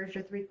right here is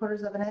your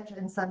 3/4 of an inch,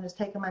 and so I'm just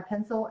taking my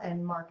pencil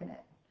and marking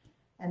it.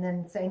 And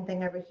then same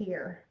thing over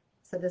here.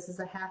 So this is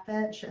a 1/2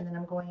 inch, and then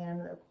I'm going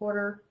in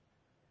 1/4.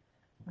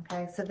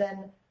 Okay, so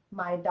then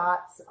my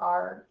dots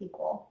are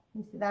equal.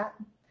 You see that?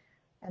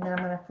 And then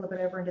I'm going to flip it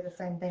over and do the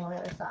same thing on the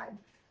other side.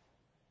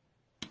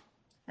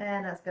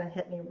 And that's going to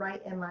hit me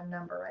right in my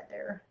number right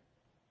there.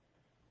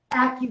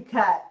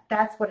 AccuCut,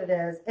 that's what it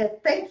is.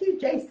 Thank you,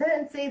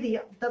 Jason. See,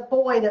 the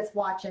boy that's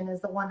watching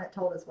is the one that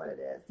told us what it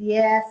is.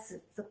 Yes,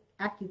 it's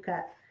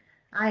AccuCut.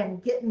 I am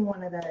getting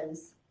one of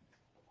those.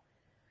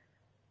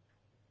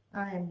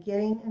 I am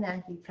getting an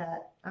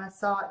AccuCut. I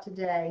saw it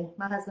today.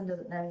 My husband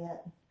doesn't know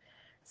yet.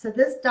 So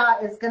this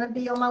dot is going to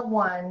be on my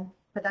 1,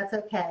 but that's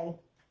okay.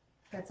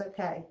 That's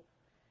okay.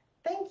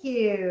 Thank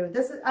you.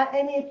 This is,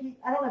 Amy, if you,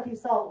 I don't know if you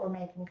saw what we're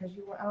making because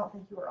you were, I don't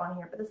think you were on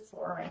here, but this is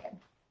what we're making.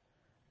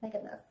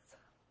 Making this.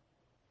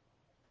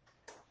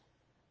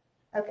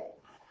 Okay.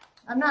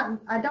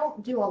 I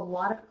don't do a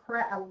lot of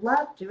craft. I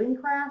love doing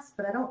crafts,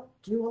 but I don't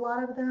do a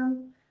lot of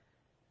them.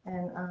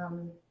 And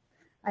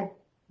I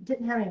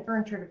didn't have any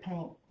furniture to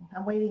paint.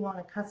 I'm waiting on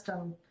a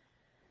custom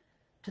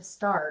to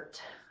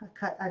start.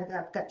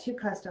 I've got 2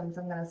 customs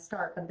I'm going to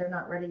start, but they're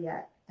not ready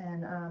yet.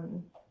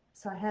 And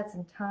so I had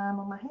some time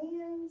on my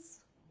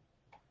hands.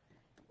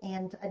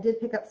 And I did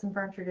pick up some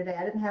furniture today.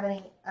 I didn't have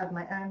any of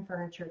my own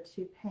furniture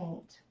to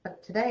paint.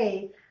 But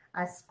today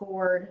I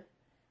scored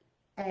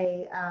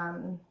a,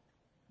 I'm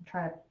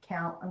trying to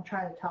count. I'm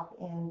trying to talk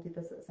and do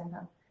this at the same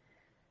time.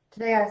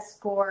 Today I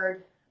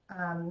scored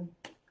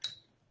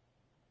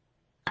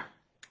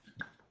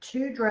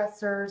 2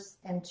 dressers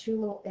and 2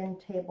 little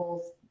end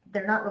tables.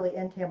 They're not really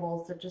end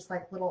tables. They're just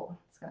like little,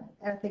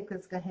 I think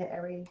it's going to hit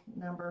every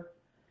number.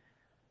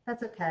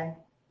 That's okay.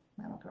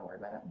 I'm not going to worry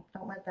about it.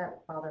 Don't let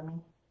that bother me.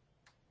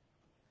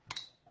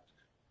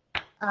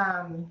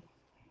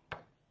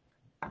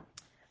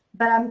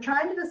 But I'm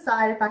trying to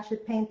decide if I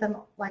should paint them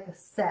like a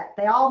set.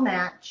 They all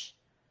match.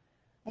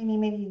 Amy,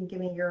 maybe you can give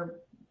me your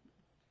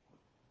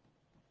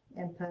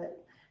input.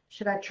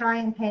 Should I try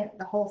and paint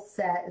the whole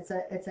set?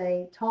 It's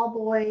a tall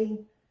boy.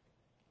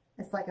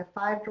 It's like a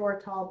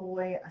 5-drawer tall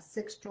boy, a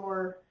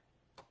 6-drawer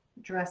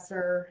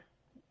dresser,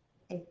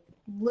 a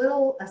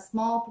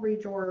small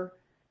 3-drawer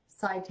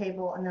side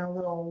table, and then a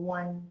little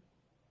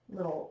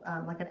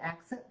like an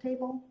accent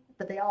table,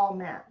 but they all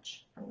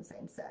match from the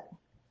same set.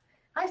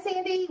 Hi,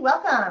 Sandy.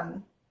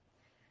 Welcome.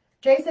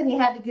 Jason, you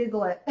had to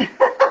Google it.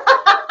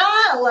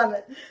 I love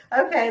it.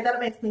 Okay, that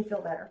makes me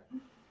feel better.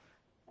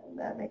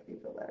 That makes me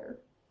feel better.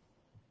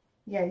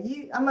 Yeah,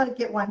 I'm going to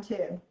get one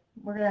too.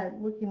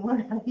 We can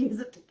learn how to use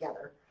it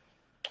together.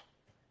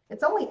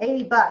 It's only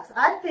 80 bucks.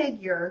 I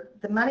figure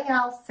the money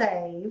I'll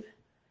save,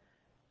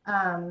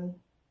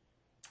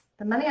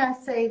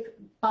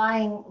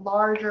 buying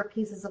larger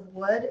pieces of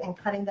wood and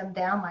cutting them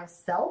down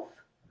myself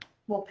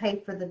will pay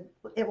for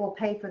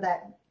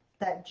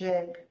that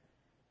jig,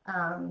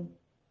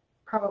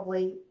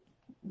 probably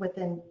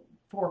within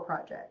 4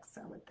 projects,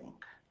 I would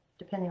think,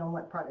 depending on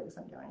what projects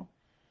I'm doing.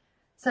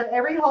 So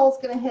every hole is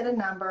going to hit a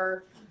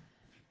number.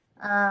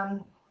 I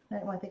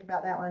didn't want to think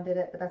about that when I did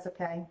it, but that's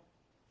okay.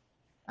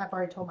 I've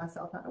already told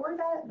myself not to worry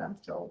about it, but I'm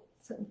still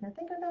sitting here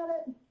thinking about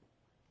it.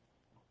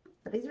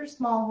 But these are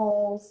small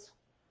holes.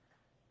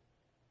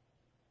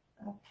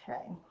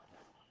 Okay.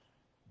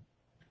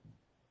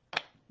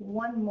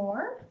 One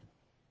more.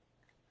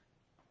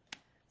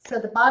 So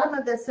the bottom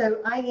of this,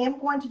 so I am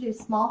going to do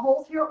small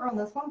holes here on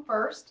this one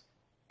first,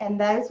 and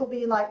those will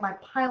be like my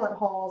pilot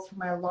holes for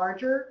my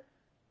larger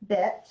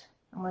bit.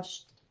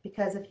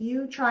 Because if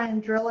you try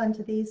and drill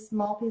into these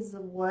small pieces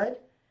of wood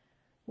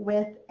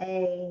with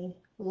a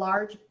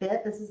large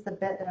bit, this is the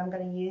bit that I'm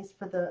going to use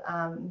for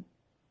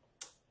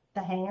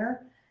the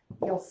hanger,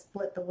 you'll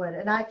split the wood.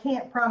 And I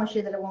can't promise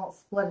you that it won't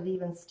split it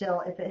even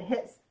still. If it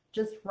hits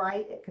just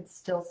right, it could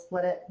still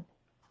split it.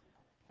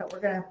 But we're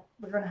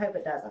gonna hope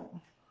it doesn't.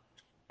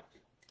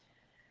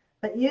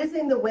 But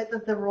using the width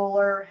of the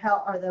ruler,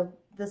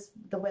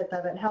 the width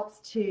of it helps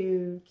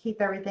to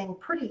keep everything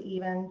pretty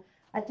even.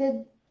 I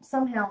did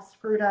somehow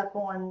screwed up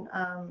on,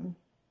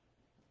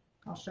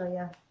 I'll show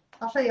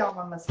you all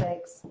my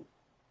mistakes.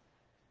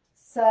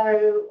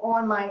 So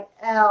on my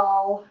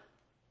L,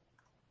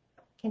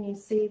 can you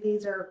see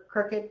these are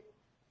crooked?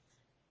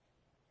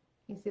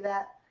 You see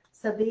that?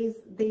 So these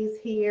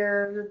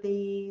here,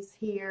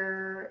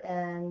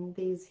 and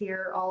these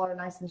here all are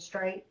nice and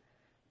straight,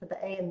 but the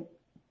A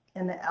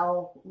and the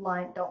L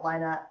line don't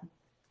line up.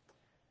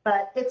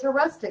 But it's a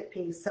rustic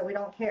piece, so we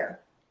don't care,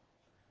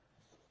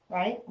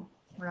 right?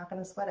 We're not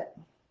going to split it.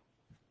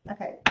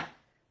 Okay,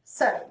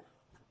 so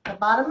the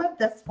bottom of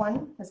this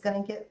one is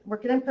going to get, we're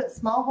going to put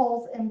small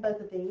holes in both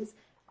of these.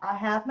 I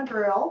have my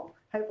drill.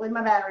 Hopefully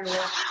my battery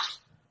will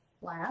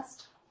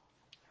last.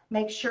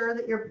 Make sure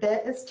that your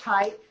bit is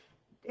tight.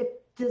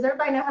 Does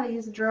everybody know how to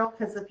use a drill?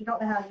 Because if you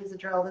don't know how to use a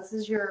drill, this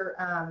is your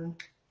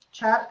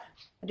chuck.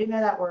 I do know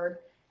that word.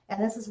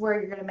 And this is where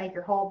you're going to make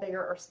your hole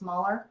bigger or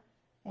smaller.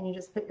 And you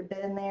just put your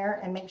bit in there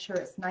and make sure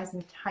it's nice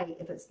and tight.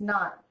 If it's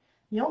not,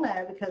 you'll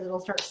know because it'll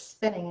start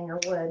spinning in your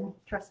wood.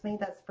 Trust me,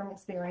 that's from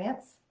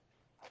experience.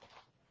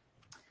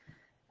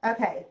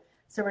 Okay,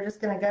 so we're just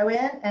going to go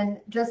in,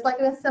 and just like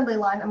an assembly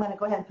line, I'm going to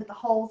go ahead and put the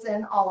holes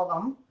in, all of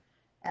them,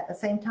 at the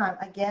same time.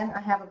 Again, I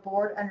have a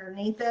board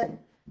underneath it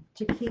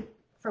to keep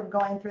from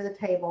going through the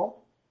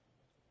table,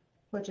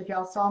 which if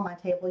y'all saw my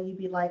table, you'd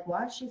be like,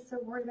 why is she so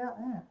worried about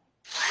that?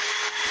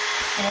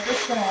 And I'm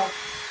just going to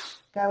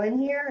go in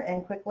here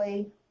and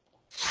quickly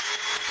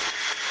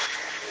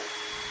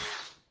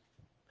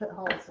put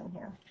holes in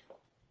here.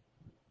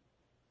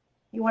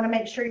 You want to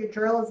make sure your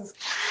drill is as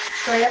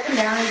straight up and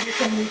down as you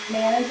can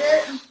manage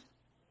it.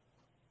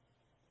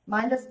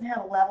 Mine doesn't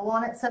have a level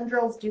on it. Some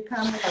drills do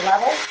come with a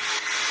level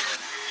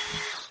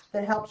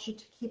that helps you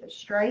to keep it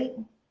straight.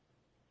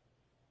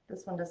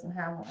 This one doesn't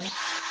have one.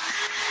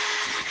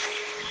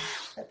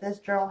 But this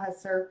drill has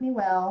served me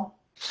well.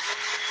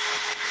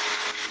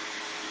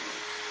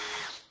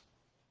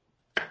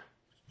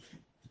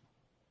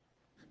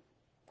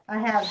 I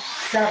have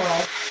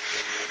several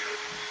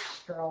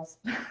drills.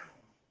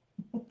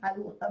 I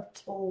love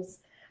tools.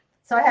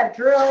 So I have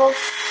drills.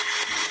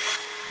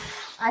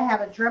 I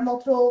have a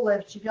Dremel tool,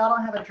 which if y'all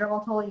don't have a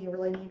Dremel tool, you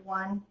really need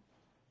one.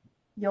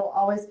 You'll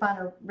always find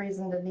a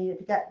reason to need it.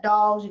 If you got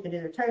dogs, you can do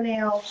their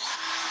toenails.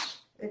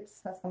 Oops,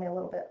 that's going to be a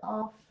little bit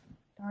off.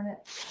 Darn it.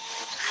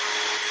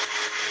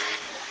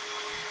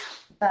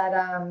 But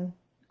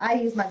I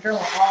use my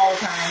Dremel all the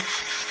time.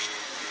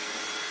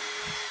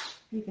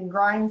 You can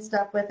grind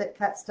stuff with it,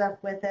 cut stuff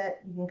with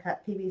it. You can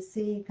cut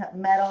PVC, cut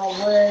metal,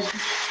 wood.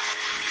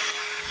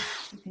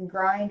 You can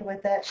grind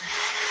with it.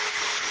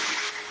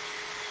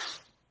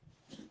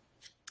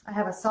 I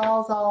have a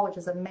Sawzall, which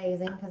is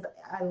amazing because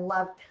I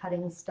love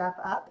cutting stuff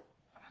up.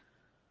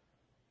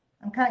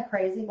 I'm kind of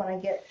crazy when I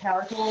get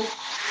power tools.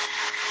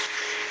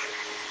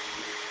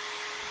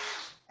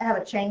 I have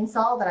a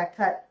chainsaw that I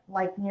cut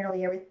like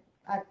nearly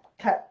I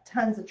cut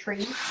tons of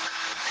trees.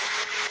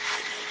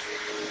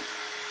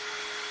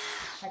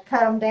 I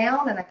cut them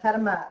down and I cut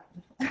them up.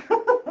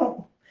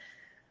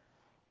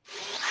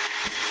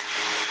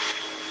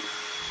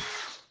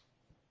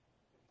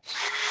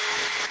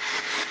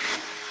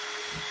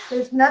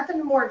 There's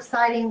nothing more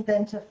exciting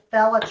than to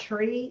fell a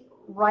tree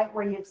right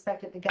where you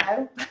expect it to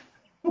go.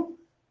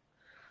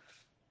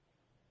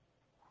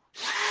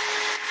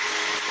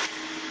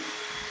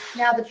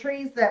 Now the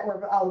trees that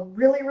were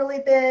really,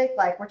 really big,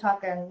 like we're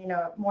talking, you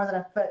know, more than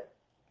a foot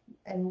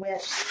in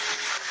width,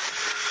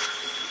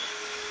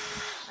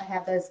 I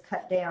have those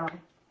cut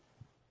down.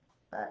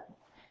 But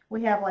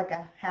we have like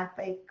a half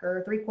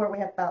acre, we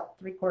have about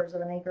 3/4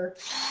 of an acre.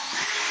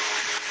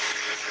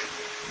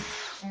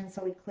 And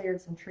so we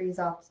cleared some trees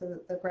off so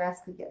that the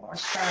grass could get more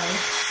sun.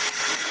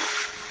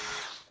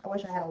 I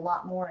wish I had a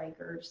lot more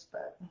acres,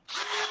 but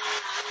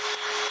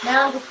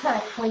now I'm just kind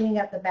of cleaning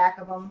up the back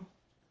of them.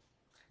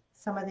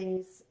 Some of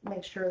these,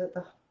 make sure that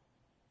the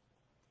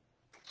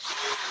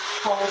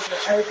holes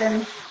are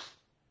open.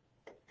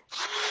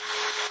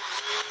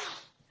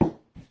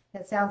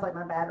 It sounds like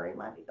my battery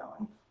might be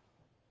going,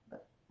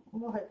 but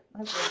we'll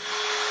hopefully.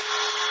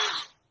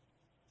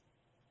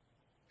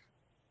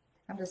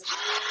 I'm just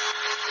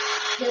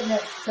getting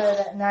it so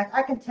that, and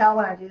I can tell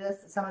when I do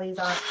this that some of these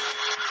aren't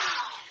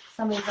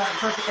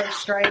perfectly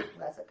straight.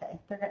 That's okay.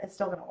 It's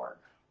still going to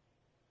work.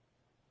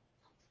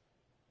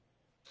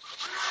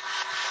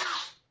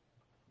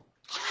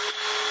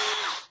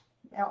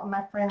 Now,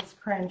 my friends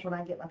cringe when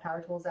I get my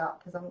power tools out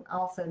because I'm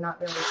also not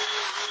very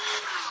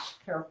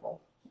careful.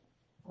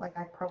 Like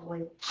I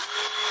probably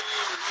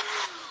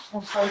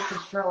am close to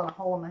drilling a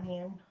hole in my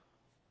hand.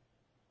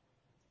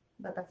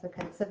 but that's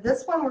okay. So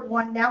this one we're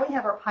going, now we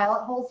have our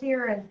pilot holes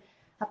here, and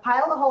a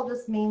pilot hole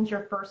just means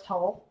your first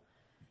hole.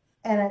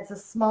 And it's a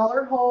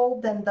smaller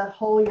hole than the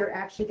hole you're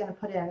actually going to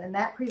put in, and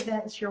that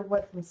prevents your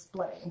wood from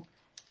splitting.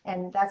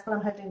 And that's what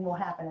I'm hoping will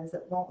happen, is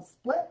it won't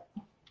split.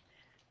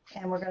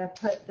 And we're going to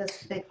put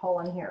this big hole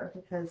in here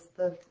because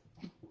the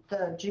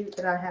jute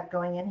that I have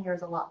going in here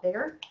is a lot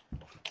bigger.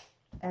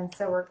 And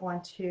so we're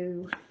going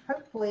to,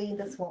 hopefully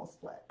this won't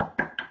split.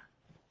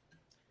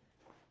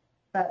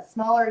 But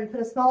smaller, you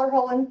put a smaller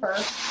hole in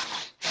first.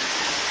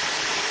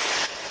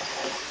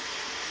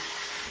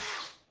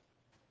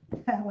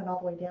 I went all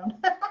the way down.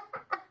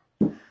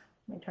 Let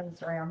me turn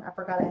this around. I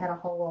forgot I had a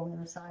hole on the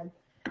other side.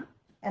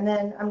 And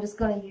then I'm just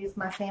going to use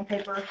my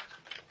sandpaper.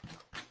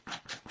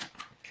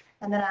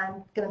 And then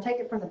I'm going to take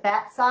it from the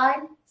back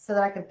side so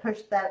that I can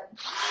push that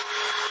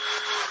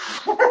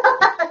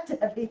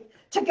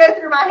to go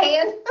through my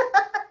hand.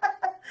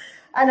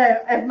 I know,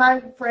 if my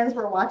friends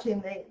were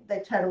watching, they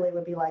totally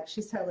would be like,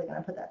 she's totally going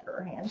to put that through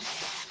her hand.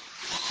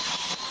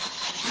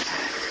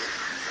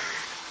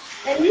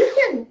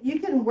 And you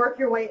can work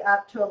your way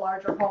up to a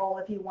larger hole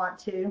if you want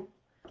to.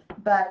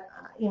 But,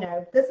 you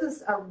know, this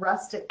is a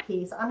rustic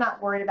piece. I'm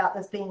not worried about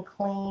this being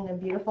clean and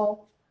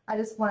beautiful. I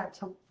just want it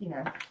to, you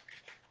know,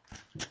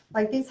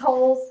 like these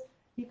holes,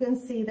 you can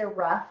see they're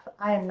rough.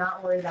 I am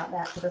not worried about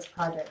that for this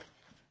project.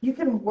 You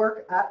can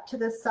work up to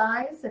this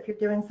size if you're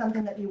doing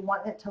something that you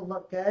want it to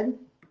look good.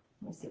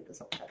 Let me see if this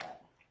will cut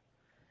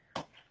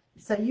that.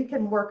 So you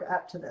can work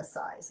up to this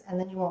size, and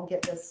then you won't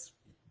get this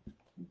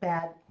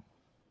bad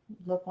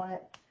look on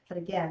it. But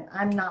again,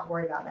 I'm not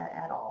worried about that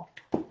at all.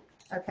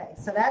 Okay,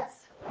 so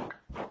that's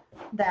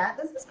that.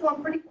 This is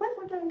going pretty quick.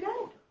 We're doing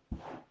good.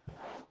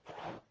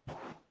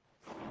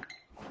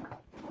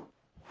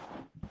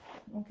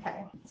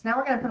 Okay, so now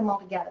we're going to put them all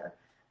together.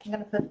 I'm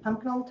going to put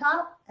pumpkin on the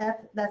top.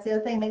 That's the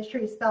other thing. Make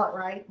sure you spell it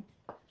right.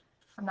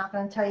 I'm not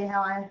going to tell you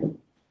how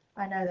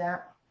I know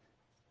that.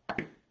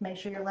 Make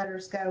sure your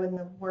letters go in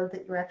the word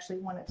that you actually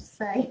want it to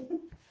say.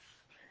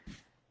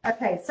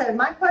 Okay, so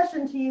my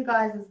question to you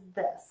guys is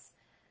this.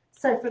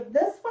 So for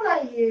this one,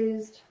 I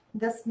used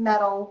this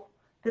metal.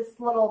 It's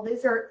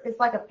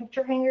like a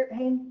picture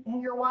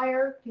hanger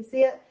wire. Do you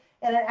see it?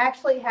 And it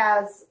actually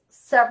has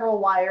several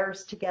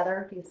wires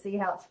together. Do you see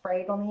how it's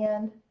frayed on the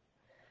end?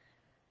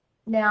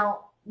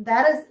 Now,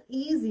 that is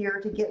easier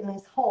to get in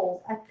these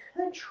holes. I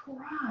could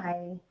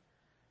try.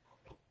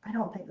 I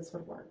don't think this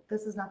would work.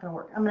 This is not going to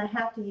work. I'm going to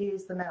have to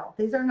use the metal.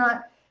 These are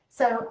not,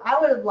 so I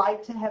would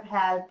like to have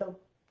had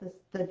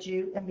the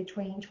jute in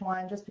between each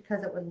one just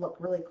because it would look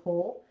really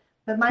cool.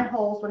 But my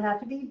holes would have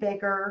to be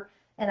bigger,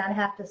 and I'd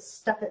have to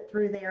stuff it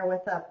through there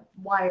with a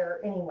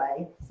wire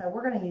anyway. So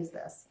we're going to use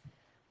this.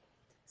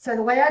 So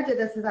the way I did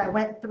this is I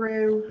went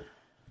through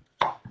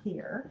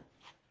here.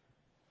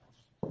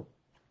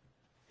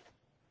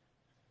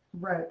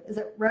 Rope. Is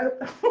it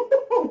rope?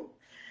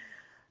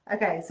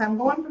 Okay, so I'm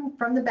going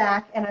from the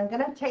back, and I'm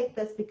going to take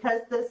this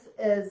because this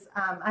is,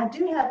 I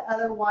do have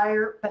other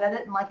wire, but I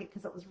didn't like it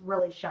because it was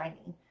really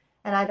shiny.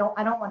 And I don't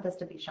want this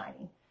to be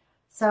shiny.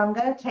 So I'm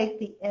going to take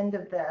the end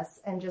of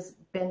this and just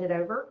bend it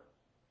over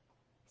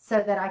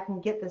so that I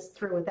can get this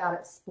through without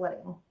it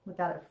splitting,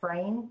 without it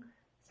fraying.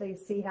 So you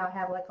see how I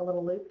have like a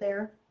little loop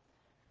there?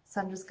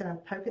 So I'm just going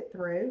to poke it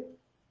through,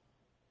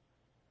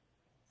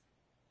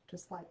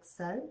 just like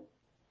so.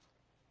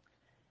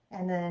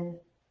 And then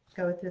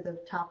go through the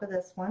top of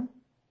this one,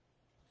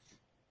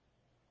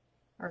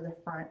 or the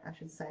front, I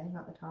should say,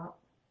 not the top.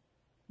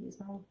 Use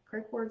my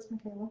correct words,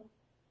 Michaela.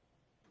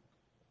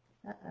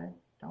 Uh-oh,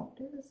 don't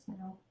do this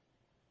now.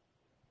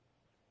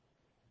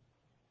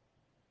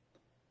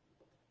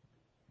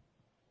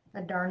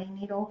 A darning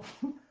needle.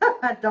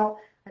 I don't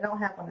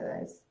have one of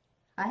those.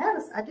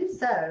 I do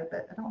sew,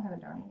 but I don't have a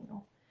darning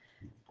needle.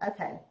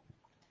 Okay.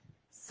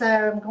 So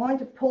I'm going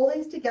to pull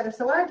these together.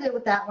 So what I did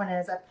with that one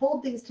is I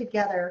pulled these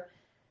together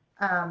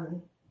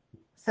so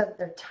that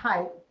they're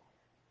tight.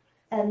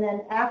 And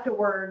then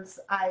afterwards,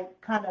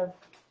 after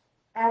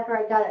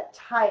I got it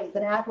tight,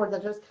 then afterwards I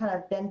just kind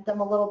of bent them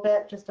a little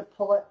bit just to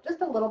pull it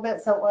just a little bit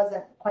so it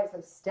wasn't quite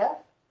so stiff.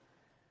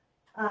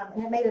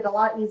 And it made it a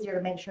lot easier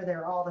to make sure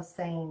they're all the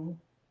same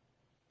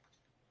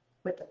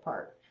width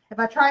apart. If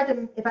I tried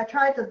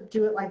to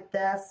do it like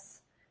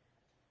this,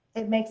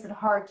 it makes it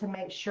hard to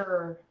make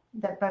sure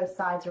that both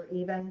sides are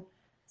even.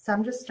 So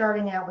I'm just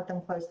starting out with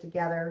them close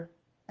together.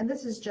 And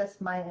this is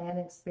just my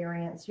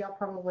inexperience. Y'all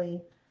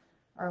probably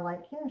are like,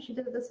 yeah, she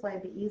did it this way,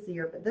 it'd be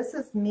easier. But this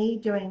is me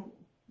doing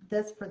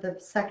this for the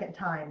second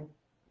time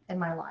in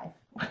my life.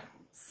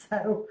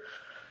 So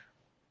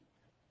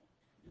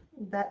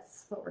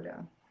that's what we're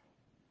doing.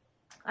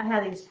 I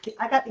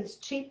got these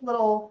cheap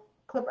little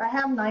clipper. I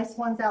have nice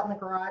ones out in the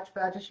garage,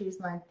 but I just use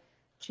my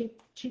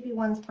cheapy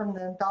ones from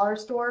the dollar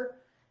store,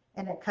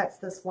 and it cuts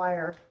this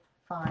wire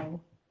fine.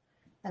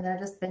 And then I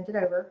just bent it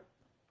over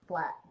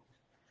flat,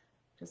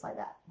 just like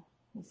that.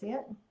 You see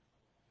it?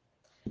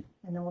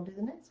 And then we'll do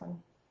the next one.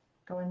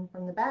 Go in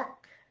from the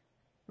back.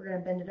 We're going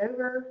to bend it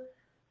over,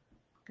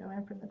 go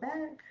in from the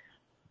back.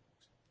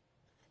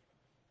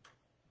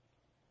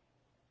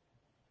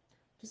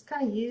 Just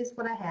kind of used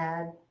what I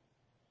had.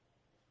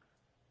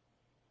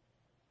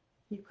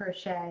 You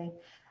crochet.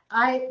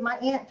 My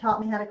aunt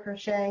taught me how to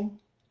crochet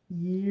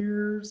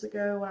years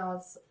ago when I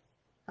was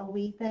a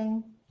wee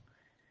thing,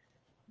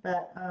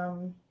 but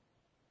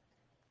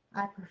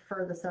I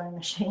prefer the sewing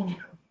machine.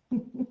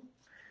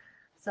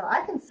 So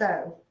I can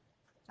sew.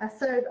 I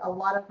sewed a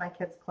lot of my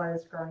kids'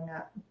 clothes growing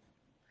up.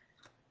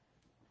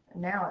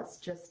 And now it's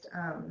just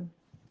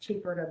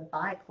cheaper to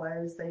buy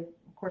clothes. They,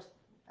 of course,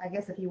 I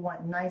guess if you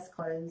want nice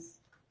clothes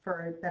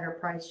for a better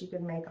price, you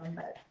can make them.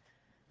 But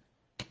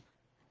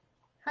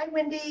hi,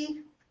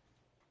 Wendy.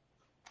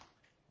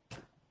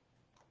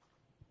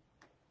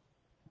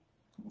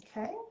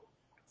 Okay.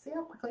 See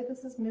how quickly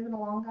this is moving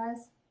along,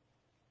 guys?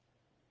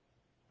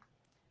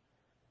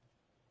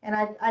 And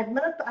I'm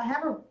gonna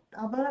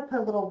put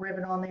a little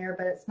ribbon on there,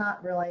 but it's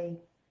not really,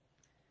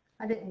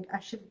 I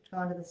should have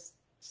gone to the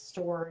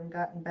store and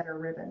gotten better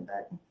ribbon,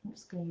 but I'm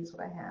just gonna use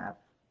what I have.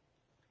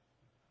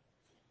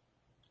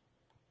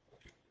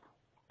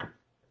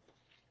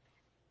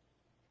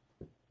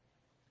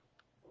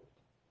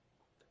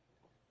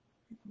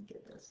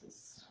 Get this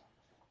is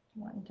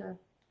wanting to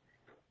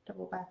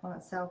double back on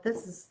itself.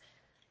 This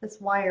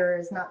wire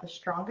is not the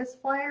strongest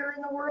wire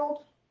in the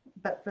world,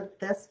 but for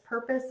this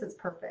purpose, it's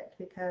perfect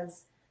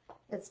because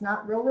it's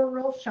not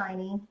real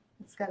shiny.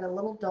 It's got a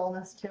little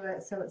dullness to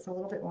it, so it's a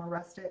little bit more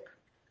rustic.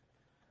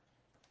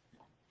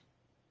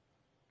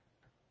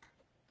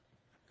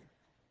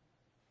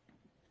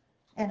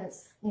 And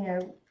it's, you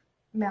know,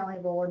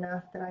 malleable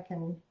enough that I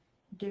can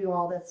do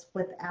all this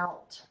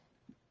without,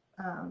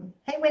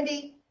 hey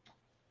Wendy,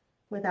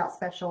 without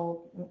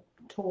special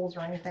tools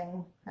or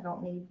anything. I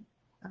don't need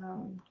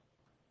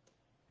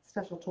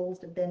special tools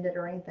to bend it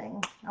or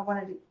anything. I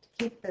wanted to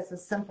keep this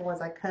as simple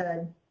as I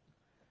could.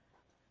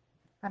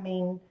 I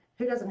mean,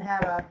 who doesn't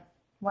have a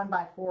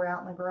 1x4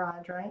 out in the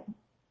garage, right?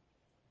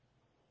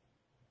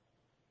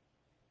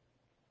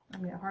 I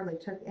mean, it hardly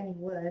took any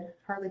wood,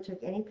 hardly took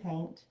any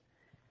paint.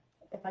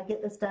 If I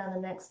get this done in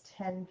the next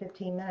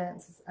 10-15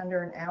 minutes, it's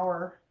under an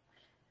hour.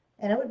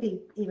 And it would be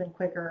even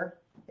quicker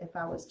if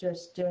I was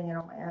just doing it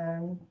on my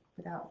own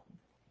without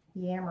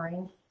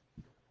yammering.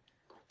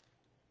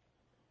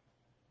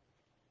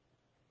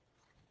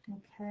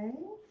 Okay.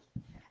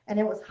 And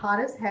it was hot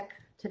as heck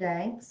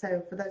today.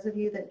 So for those of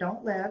you that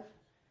don't live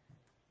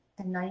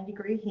in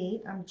 90-degree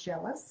heat, I'm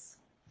jealous.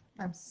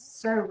 I'm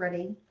so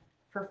ready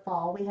for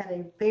fall. We had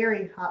a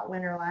very hot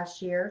winter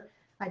last year.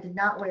 I did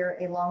not wear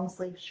a long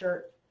sleeve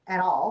shirt at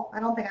all. I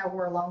don't think I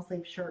wore a long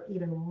sleeve shirt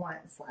even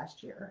once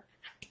last year.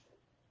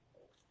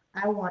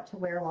 I want to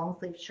wear a long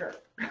sleeve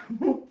shirt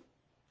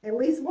at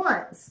least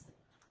once.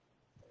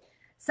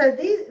 So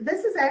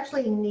this is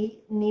actually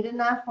neat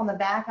enough on the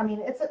back. I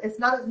mean, it's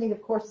not as neat,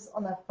 of course, as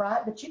on the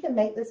front, but you can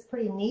make this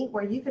pretty neat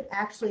where you could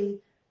actually,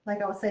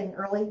 like I was saying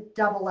earlier,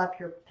 double up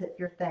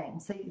your thing.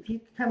 So if you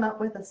come up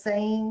with a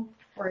saying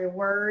or a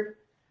word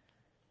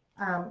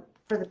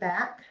for the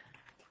back,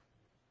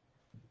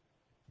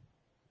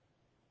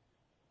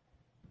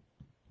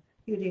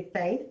 you do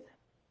faith,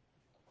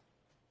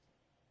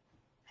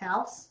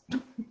 house.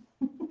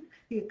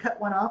 You could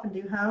cut one off and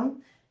do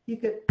home. You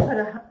could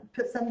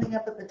put something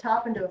up at the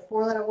top and do a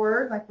 4-letter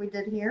word like we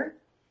did here.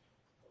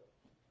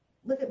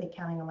 Look at me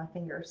counting on my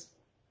fingers.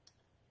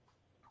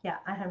 Yeah,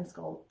 I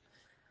homeschooled,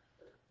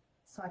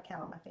 so I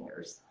count on my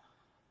fingers.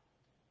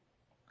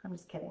 I'm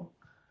just kidding.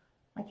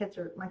 My kids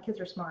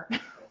are smart.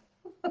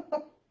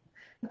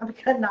 Not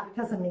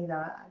because of me though.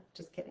 I'm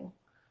just kidding.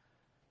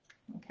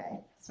 Okay,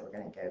 so we're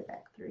gonna go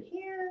back through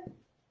here.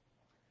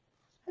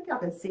 Hope y'all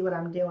can see what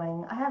I'm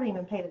doing. I haven't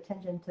even paid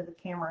attention to the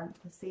camera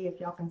to see if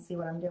y'all can see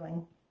what I'm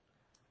doing.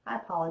 I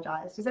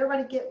apologize. Does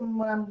everybody get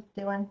what I'm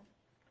doing?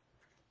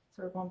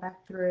 So we're going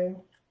back through.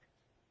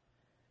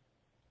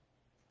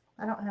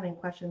 I don't have any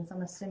questions.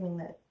 I'm assuming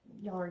that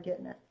y'all are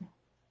getting it.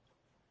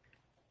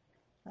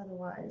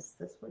 Otherwise,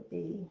 this would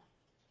be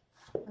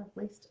a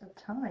waste of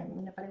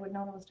time. Nobody would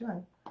know what I was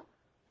doing.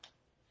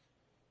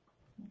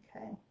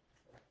 Okay.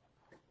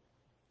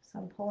 So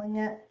I'm pulling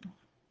it.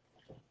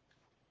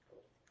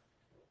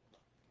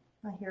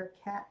 I hear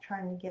a cat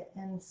trying to get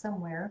in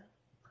somewhere.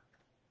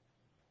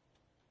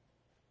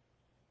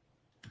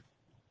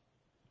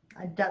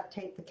 I duct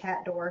taped the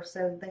cat door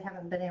so they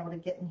haven't been able to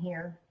get in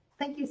here.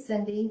 Thank you,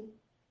 Cindy.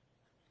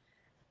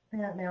 They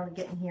haven't been able to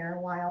get in here in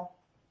a while.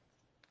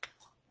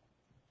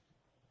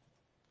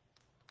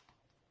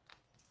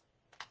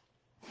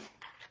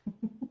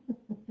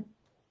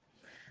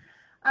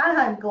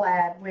 I'm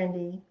glad,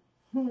 Wendy.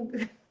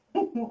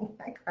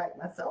 I cracked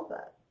myself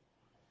up.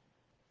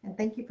 And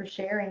thank you for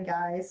sharing,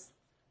 guys.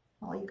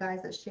 All you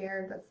guys that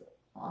shared, that's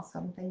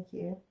awesome. Thank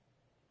you.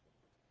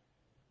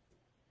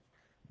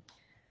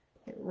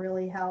 It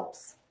really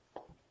helps.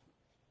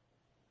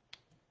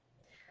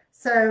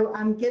 So I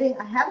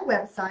have a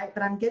website,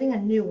 but I'm getting a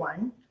new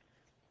one.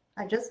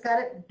 I just got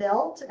it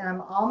built and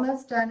I'm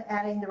almost done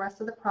adding the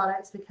rest of the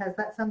products because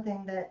that's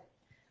something that,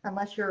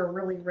 unless you're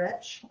really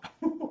rich,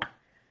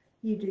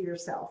 you do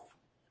yourself.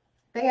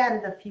 They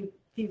added a few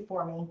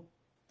for me.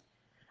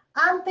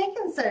 I'm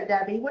thinking so,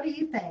 Debbie. What do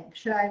you think?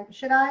 Should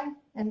I?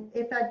 And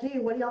if I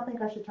do, what do y'all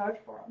think I should charge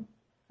for them?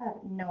 I have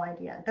no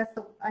idea.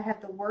 I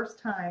have the worst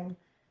time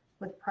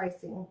with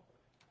pricing.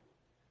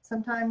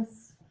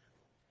 Sometimes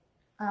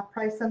I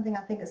price something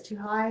I think is too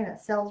high and it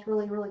sells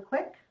really, really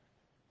quick.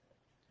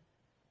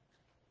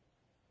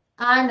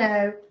 I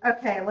know.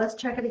 Okay, let's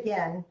check it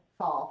again.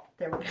 Fall.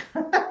 There we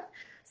go.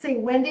 See,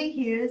 Wendy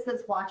Hughes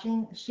that's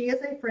watching, she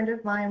is a friend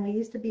of mine. We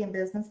used to be in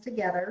business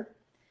together,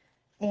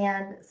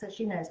 and so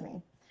she knows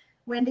me.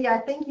 Wendy, I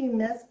think you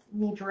missed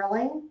me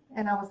drilling,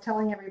 and I was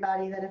telling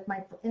everybody that if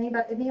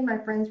any of my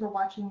friends were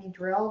watching me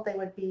drill, they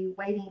would be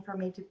waiting for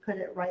me to put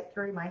it right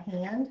through my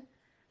hand,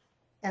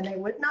 and they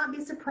would not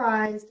be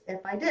surprised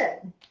if I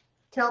did.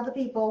 Tell the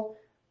people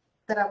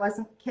that I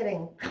wasn't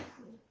kidding.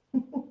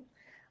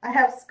 I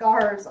have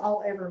scars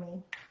all over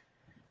me.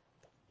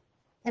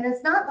 And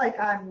it's not like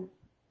I'm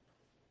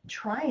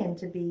trying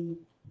to be,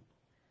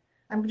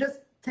 I'm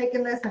just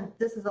taking this and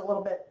this is a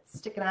little bit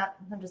sticking out.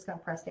 I'm just going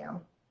to press down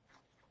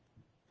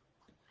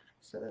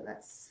so that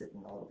that's sitting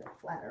a little bit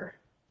flatter.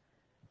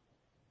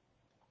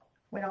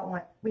 We don't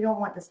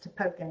want this to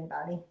poke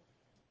anybody.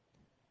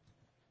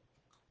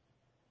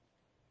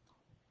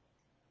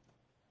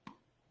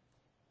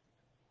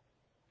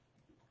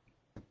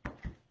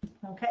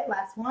 Okay,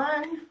 last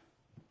one.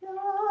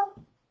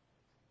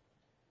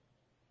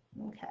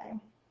 Okay.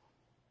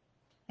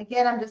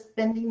 Again, I'm just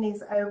bending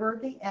these over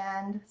the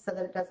end so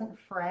that it doesn't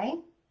fray.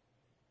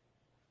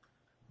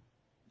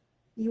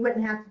 You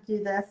wouldn't have to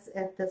do this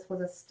if this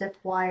was a stiff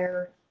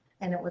wire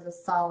and it was a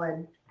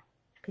solid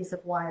piece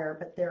of wire,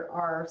 but there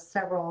are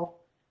several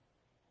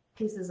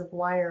pieces of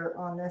wire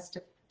on this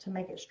to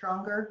make it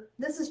stronger.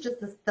 This is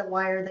just the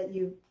wire that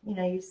you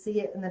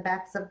see it in the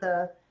backs of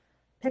the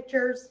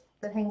pictures,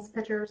 that hangs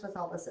pictures. That's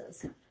all this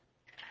is.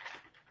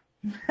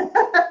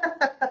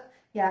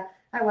 Yeah,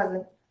 I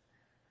wasn't.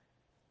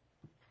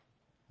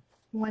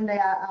 One day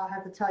I'll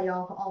have to tell you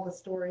all the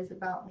stories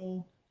about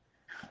me.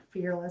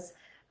 Fearless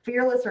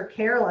or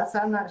careless,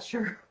 I'm not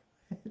sure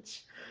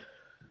which.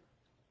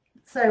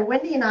 So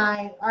Wendy and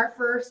I, our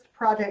first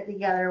project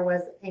together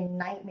was a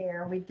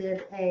nightmare. We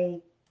did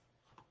a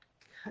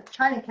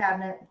china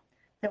cabinet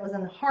that was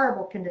in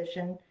horrible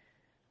condition.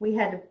 We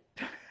had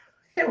to,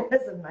 it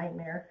was a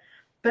nightmare,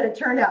 but it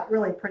turned out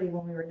really pretty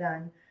when we were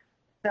done.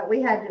 But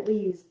we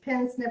used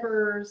pin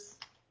snippers,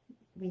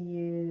 we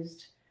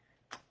used,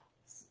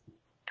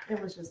 it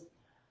was just,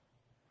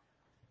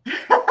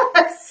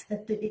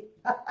 Cindy.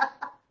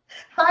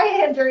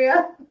 Hi,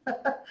 Andrea.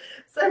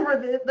 So for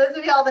those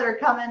of y'all that are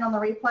coming on the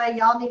replay,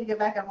 y'all need to go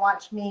back and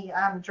watch me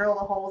drill the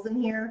holes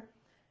in here,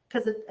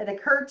 because it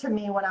occurred to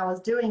me when I was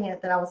doing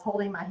it that I was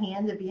holding my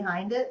hand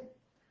behind it.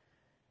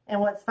 And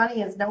what's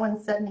funny is no one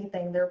said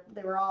anything.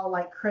 They were all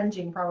like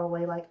cringing,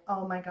 probably like,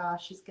 oh my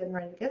gosh, she's getting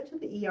ready to go to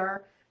the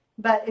ER.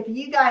 But if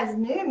you guys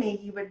knew me,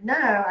 you would know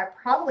I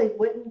probably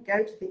wouldn't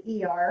go to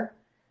the ER.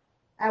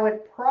 I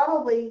would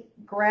probably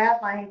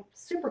grab my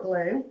super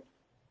glue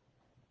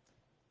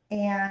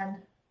and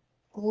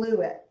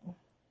glue it,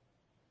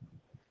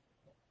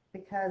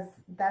 because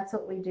that's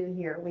what we do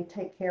here. We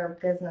take care of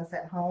business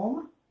at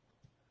home.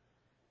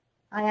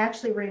 I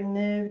actually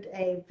removed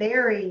a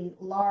very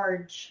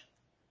large,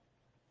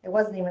 I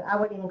wouldn't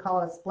even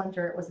call it a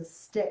splinter, it was a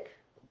stick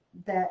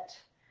that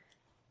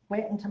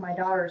went into my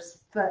daughter's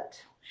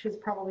foot. She was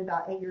probably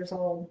about 8 years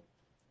old.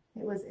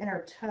 It was in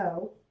her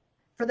toe.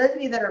 For those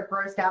of you that are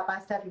grossed out by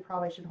stuff, you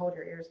probably should hold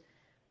your ears.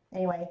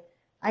 Anyway,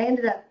 I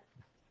ended up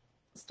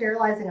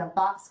sterilizing a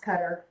box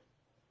cutter,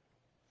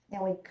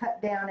 and we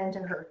cut down into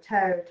her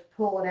toe to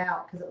pull it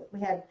out,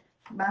 because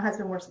my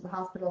husband works at the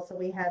hospital, so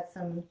we had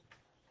some,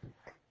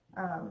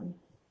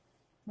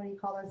 what do you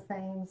call those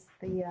things?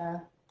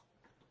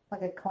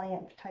 Like a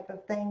clamp type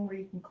of thing where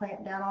you can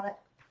clamp down on it.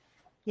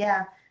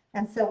 Yeah,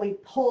 and so we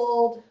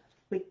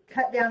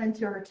cut down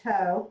into her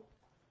toe,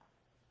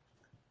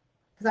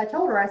 because I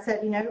told her, I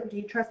said, do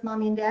you trust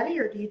mommy and daddy,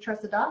 or do you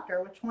trust the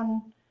doctor? Which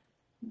one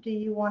do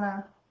you want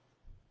to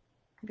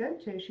go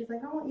to? She's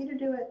like, I want you to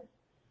do it.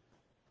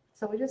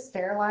 So we just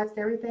sterilized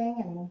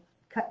everything and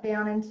cut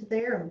down into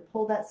there and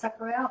pulled that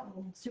sucker out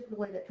and super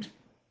glued it.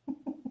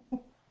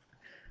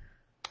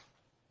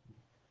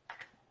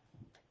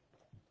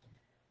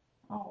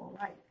 All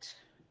right.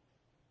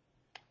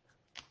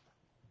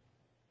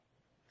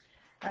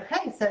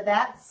 Okay, so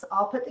that's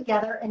all put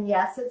together, and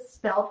yes, it's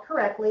spelled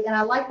correctly, and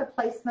I like the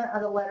placement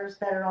of the letters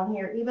better on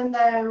here. Even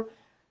though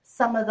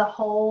some of the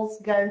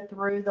holes go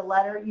through the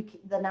letter,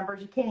 the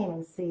numbers, you can't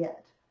even see it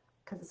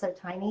because it's so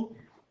tiny.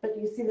 But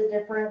do you see the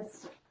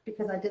difference?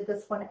 Because I did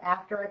this one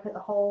after I put the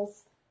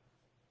holes.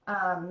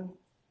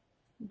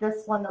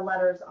 This one, the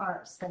letters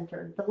aren't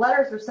centered. The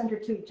letters are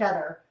centered to each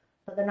other,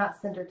 but they're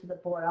not centered to the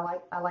board.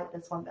 I like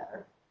this one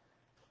better.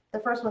 The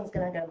first one's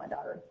going to go to my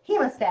daughter.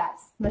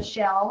 Hemostats,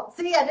 Michelle.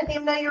 See, I didn't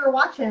even know you were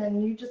watching,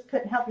 and you just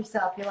couldn't help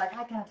yourself. You're like,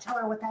 I got to tell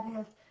her what that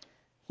is.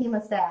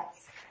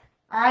 Hemostats.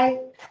 I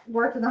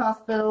worked in the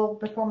hospital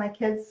before my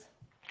kids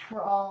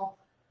were all,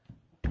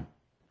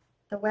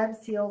 the web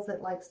seals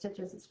that like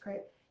stitches. It's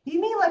great.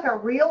 You mean like a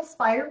real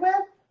spider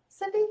web,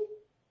 Cindy?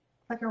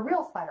 like a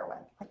real spider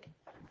web, like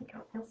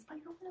a real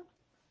spider web.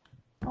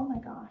 Oh my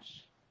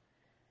gosh.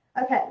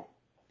 Okay,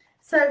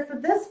 so for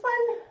this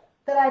one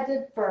that I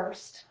did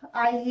first,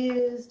 I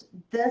used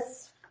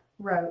this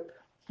rope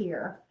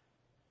here,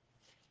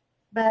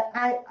 but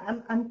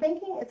I'm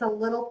thinking it's a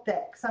little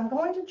thick, so I'm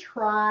going to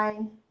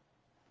try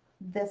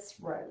this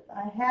rope.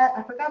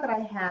 I forgot that I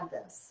had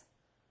this,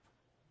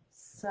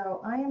 so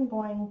I am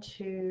going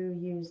to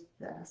use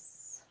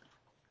this.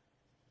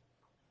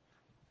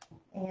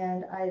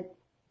 And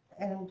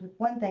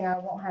one thing, I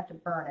won't have to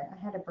burn it.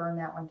 I had to burn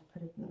that one to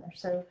put it in there.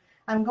 So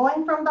I'm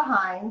going from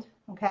behind,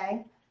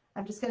 okay?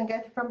 I'm just going to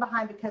go from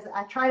behind because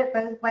I tried it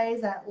both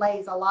ways and it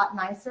lays a lot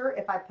nicer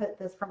if I put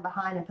this from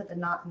behind and put the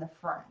knot in the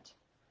front.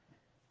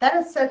 That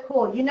is so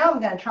cool. You know I'm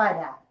going to try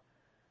that.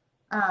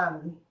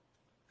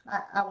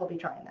 I will be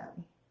trying that.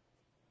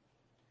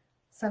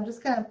 So I'm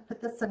just going to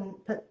put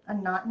put a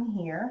knot in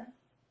here.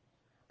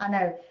 I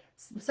know.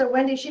 So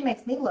Wendy, she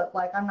makes me look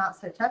like I'm not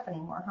so tough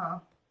anymore, huh?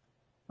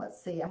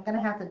 Let's see, I'm going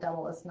to have to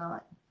double this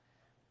knot.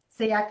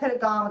 See, I could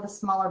have gone with a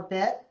smaller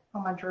bit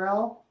on my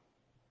drill.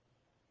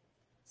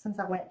 Since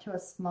I went to a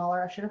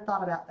smaller, I should have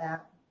thought about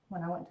that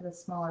when I went to the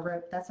smaller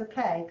rope. That's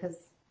okay,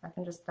 because I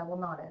can just double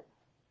knot it.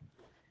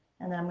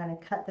 And then I'm going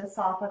to cut this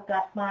off. I've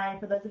got my,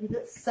 for those of you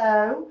that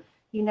sew,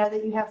 you know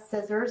that you have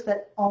scissors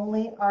that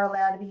only are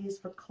allowed to be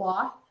used for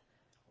cloth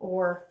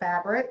or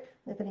fabric.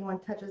 If anyone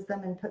touches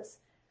them and puts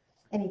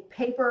any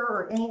paper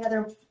or any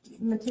other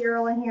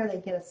material in here, they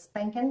get a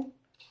spanking.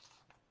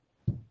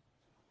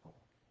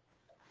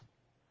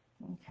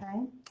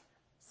 Okay,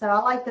 so I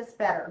like this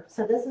better.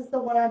 So this is the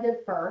one I did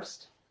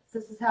first.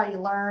 This is how you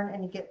learn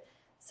and you get,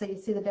 so you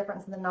see the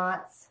difference in the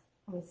knots.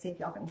 Let me see if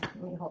y'all can,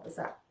 let me hold this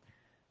up.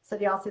 So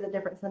do y'all see the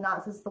difference in the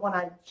knots? This is the one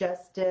I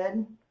just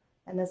did,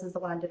 and this is the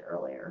one I did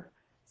earlier.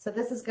 So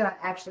this is going to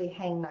actually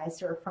hang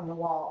nicer from the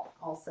wall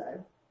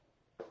also.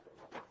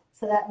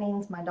 So that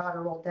means my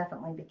daughter will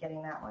definitely be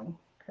getting that one,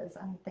 because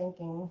I'm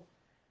thinking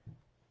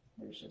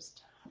there's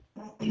just,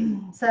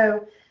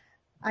 so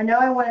I know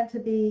I want it to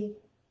be,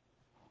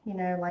 you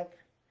know, like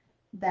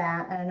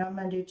that, and I know I'm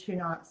going to do 2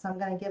 knots, so I'm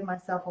going to give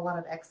myself a lot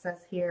of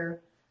excess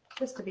here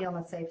just to be on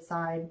the safe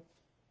side.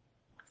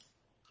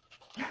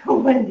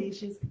 Wendy,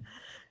 she's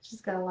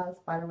got a lot of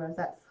spider webs.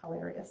 That's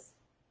hilarious.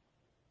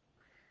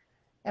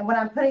 And when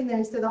I'm putting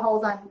these through the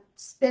holes, I'm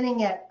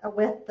spinning it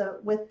with the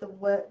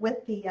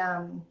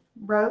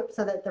rope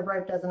so that the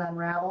rope doesn't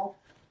unravel.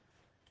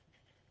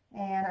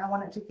 And I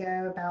want it to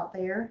go about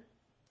there.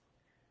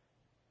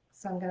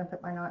 So I'm going to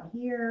put my knot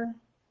here.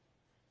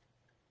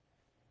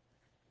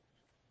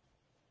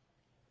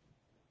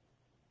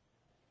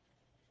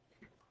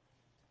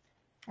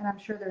 And I'm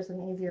sure there's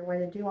an easier way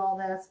to do all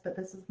this, but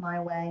this is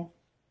my way.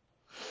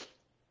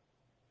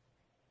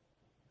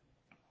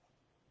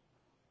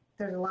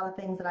 There's a lot of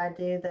things that I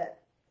do that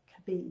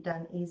could be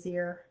done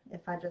easier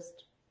if I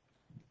just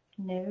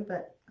knew,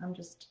 but I'm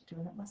just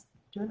doing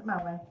it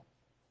my way.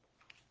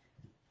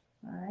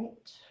 All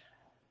right.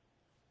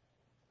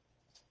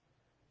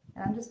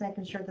 And I'm just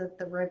making sure that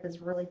the rope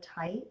is really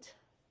tight.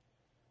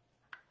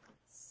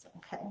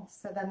 Okay,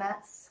 so then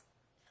that's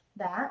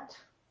that.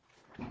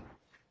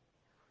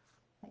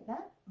 Like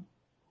that.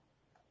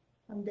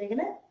 I'm digging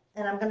it.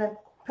 And I'm going to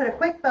put a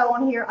quick bow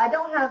on here. I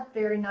don't have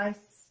very nice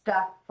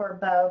stuff for a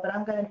bow, but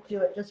I'm going to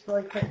do it just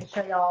really quick to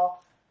show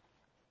y'all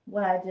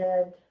what I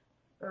did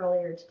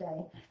earlier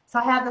today. So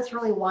I have this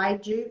really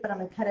wide jute, but I'm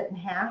going to cut it in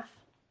half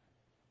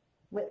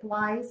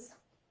widthwise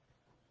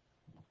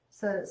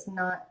so that it's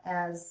not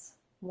as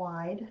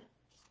wide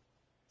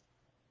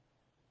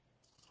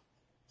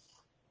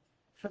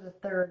for the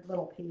third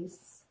little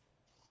piece.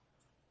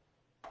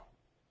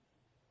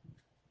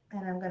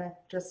 And I'm going to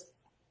just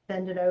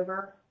bend it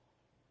over.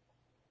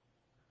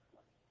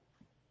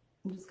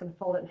 I'm just going to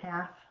fold it in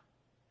half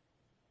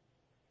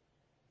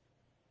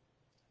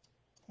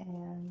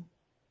and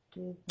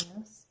do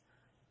this.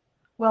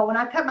 Well, when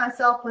I cut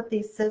myself with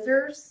these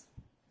scissors,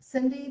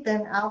 Cindy,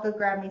 then I'll go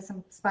grab me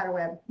some spider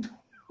web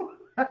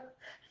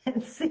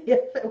and see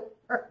if it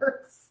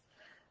works.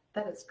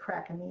 That is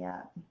cracking me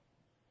up.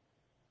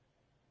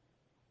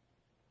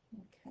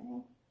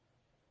 Okay.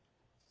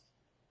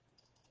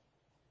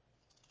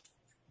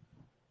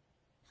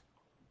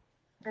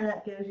 And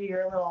that gives you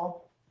your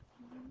little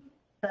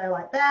bow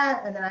like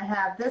that. And then I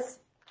have this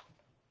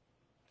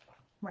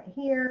right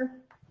here.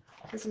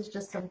 This is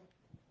just some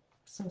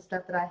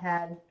stuff that I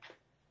had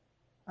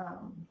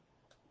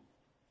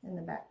in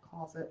the back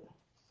closet.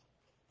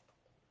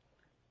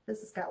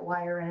 This has got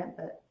wire in it,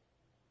 but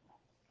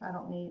I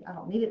don't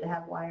need it to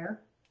have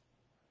wire.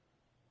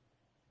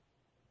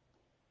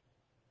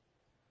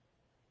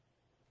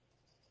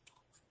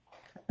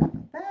 Cut that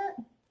like that.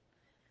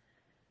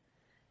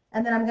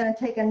 And then I'm going to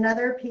take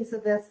another piece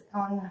of this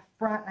on the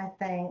front, I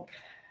think.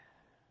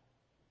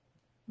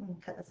 Let me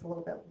cut this a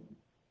little bit.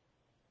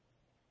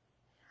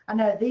 I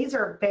know these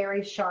are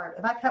very sharp.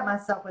 If I cut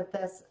myself with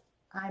this,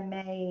 I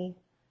may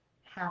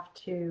have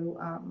to,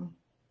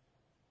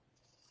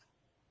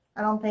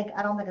 I don't think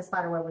a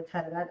spider web would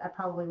cut it. I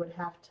probably would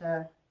have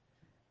to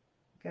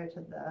go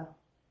to the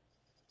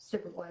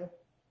super glue.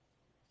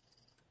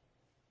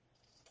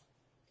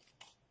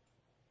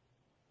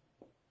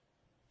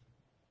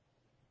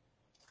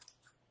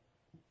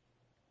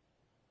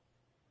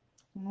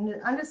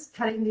 I'm just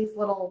cutting these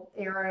little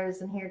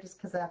arrows in here just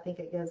because I think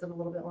it gives them a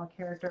little bit more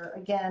character.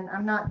 Again,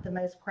 I'm not the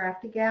most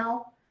crafty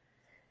gal.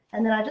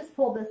 And then I just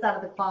pulled this out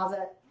of the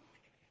closet.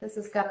 This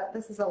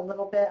is a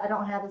little bit, I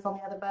don't have this on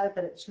the other bow,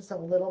 but it's just a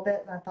little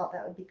bit, and I thought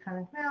that would be kind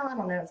of, well, I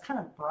don't know, it's kind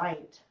of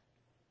bright.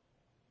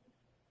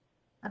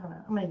 I don't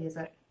know, I'm going to use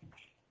it.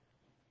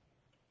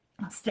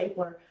 A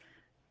stapler.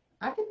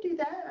 I could do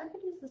that. I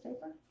could use the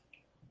stapler.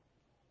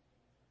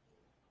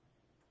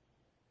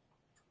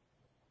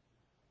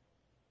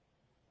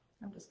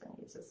 I'm just going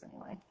to use this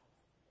anyway.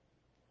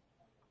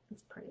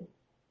 It's pretty.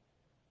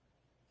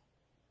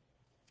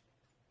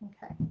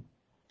 Okay.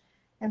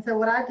 And so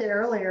what I did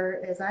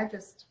earlier is I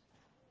just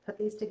put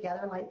these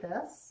together like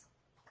this.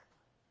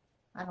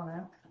 I don't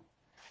know.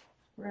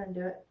 We're going to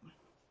do it.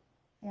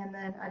 And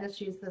then I just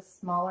use this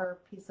smaller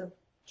piece of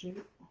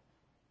jute.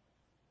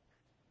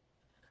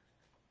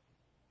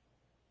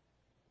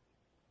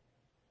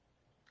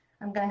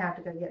 I'm going to have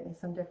to go get me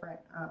some different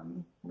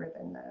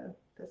ribbon though.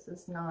 This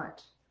is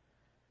not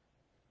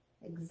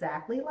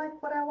exactly like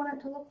what I want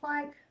it to look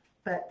like,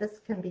 but this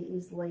can be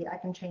easily, I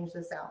can change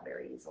this out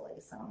very easily,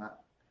 so I'm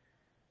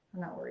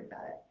not worried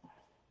about it.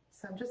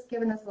 So I'm just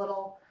giving this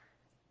little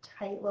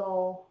tight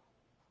little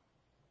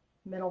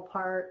middle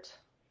part.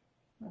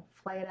 I'm going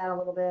to flay it out a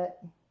little bit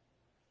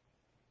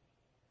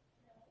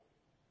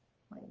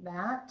like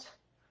that,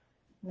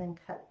 and then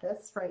cut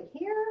this right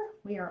here.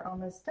 We are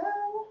almost done,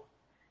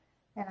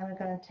 and I'm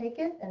going to take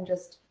it and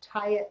just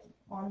tie it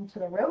onto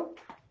the rope.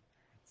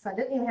 So I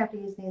didn't even have to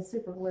use any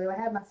super glue. I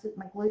had my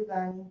glue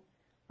gun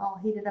all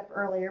heated up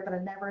earlier, but I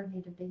never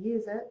needed to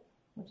use it,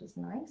 which is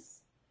nice.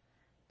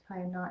 Tie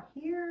a knot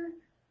here.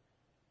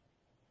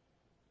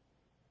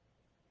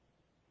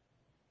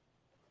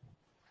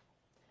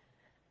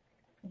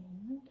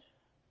 And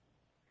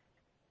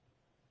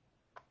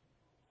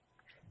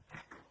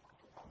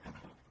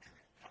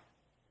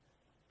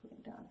put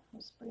it down.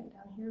 Let's bring it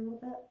down here a little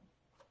bit.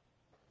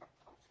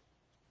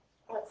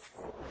 Let's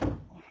see.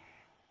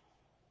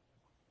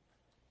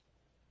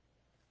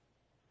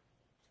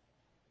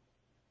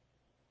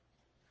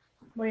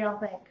 What do y'all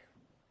think?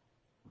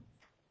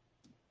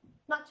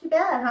 Not too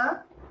bad, huh?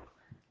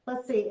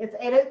 Let's see, it's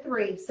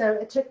 8:03, so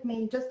it took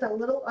me just a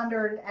little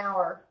under an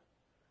hour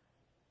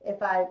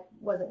if I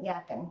wasn't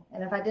yakking.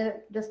 And if I did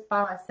it just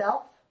by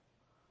myself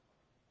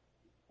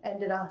and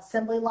did an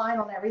assembly line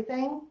on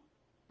everything,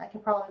 I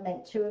could probably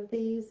make 2 of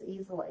these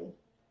easily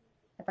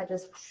if I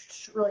just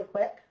really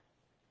quick.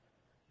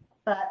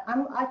 But I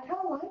kind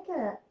of like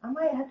it. I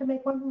might have to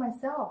make one for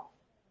myself.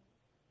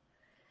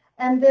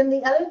 And then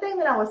the other thing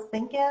that I was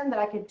thinking that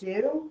I could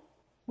do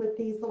with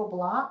these little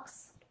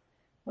blocks,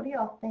 what do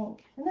y'all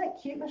think? Isn't that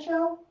cute,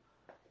 Michelle?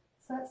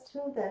 So that's 2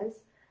 of those.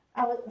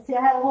 I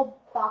had a whole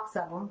box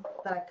of them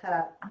that I cut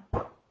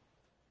up.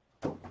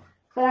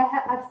 But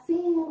I've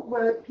seen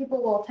where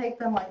people will take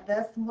them like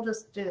this, and we'll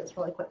just do this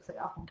really quick so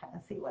y'all can kind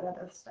of see what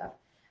other stuff.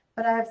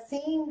 But I've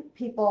seen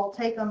people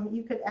take them,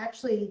 you could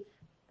actually,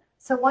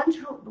 so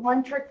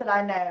one trick that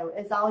I know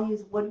is I'll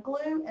use wood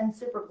glue and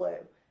super glue.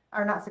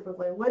 Or not super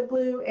glue, wood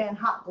glue and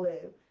hot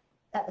glue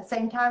at the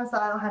same time, so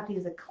I don't have to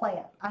use a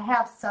clamp. I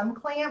have some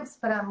clamps,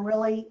 but I'm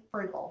really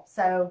frugal.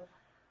 So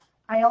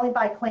I only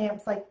buy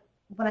clamps, like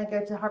when I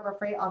go to Harbor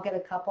Freight, I'll get a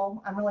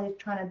couple. I'm really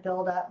trying to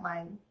build up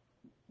my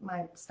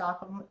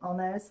stock on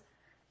those.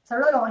 So I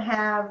really don't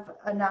have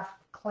enough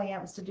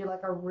clamps to do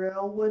like a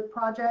real wood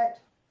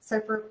project.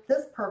 So for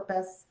this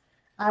purpose,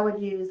 I would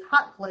use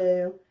hot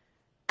glue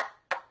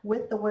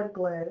with the wood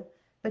glue,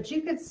 but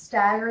you could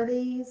stagger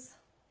these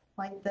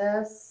like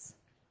this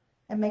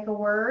and make a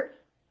word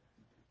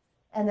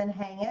and then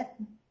hang it.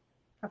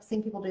 I've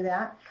seen people do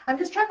that. I'm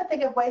just trying to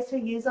think of ways to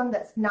use them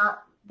that's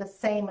not the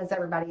same as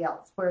everybody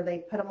else, where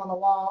they put them on the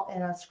wall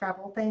in a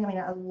scrabble thing. I mean,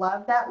 I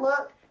love that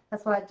look.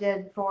 That's what I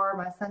did for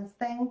my son's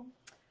thing.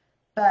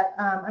 But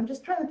I'm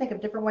just trying to think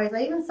of different ways.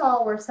 I even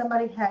saw where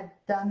somebody had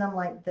done them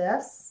like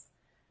this,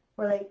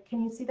 where they, can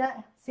you see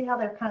that? See how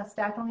they're kind of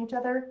stacked on each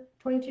other?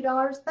 $22?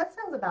 That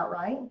sounds about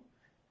right.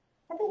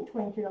 I think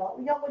 $22.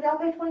 Would y'all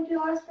pay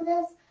 $22 for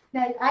this?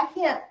 Now I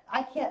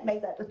can't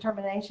make that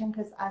determination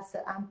because I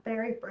said I'm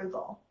very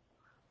frugal.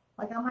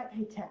 Like I might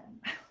pay 10.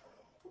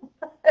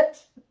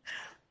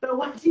 But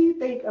what do you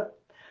think of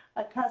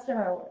a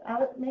customer?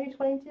 Maybe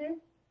 22.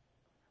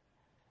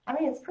 I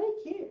mean, it's pretty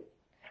cute.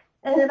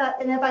 And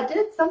if I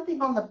did something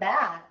on the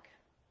back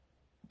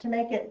to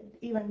make it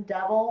even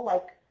double,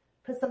 like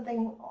put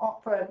something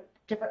for a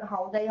different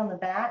holiday on the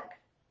back.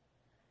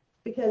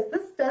 Because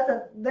this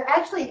doesn't,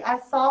 actually, I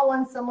saw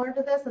one similar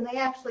to this, and they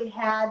actually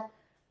had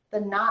the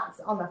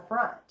knots on the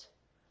front.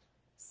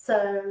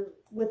 So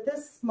with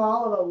this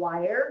small of a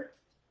wire,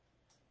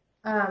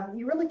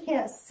 you really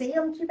can't see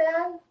them too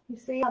bad. You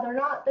see how they're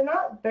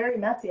not very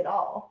messy at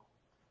all.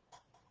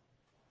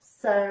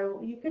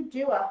 So you could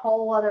do a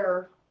whole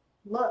other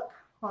look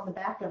on the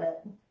back of it.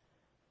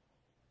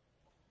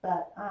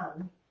 But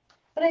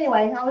But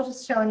anyway, I was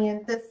just showing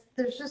you this.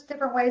 There's just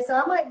different ways. So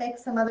I might make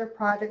some other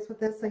projects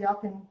with this so y'all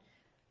can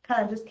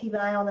kind of just keep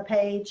an eye on the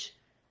page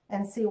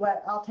and see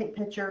what, I'll take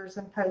pictures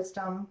and post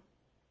them.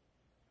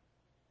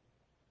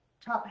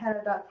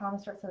 Tophatter.com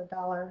starts at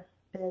 $1,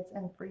 bids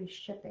and free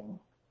shipping.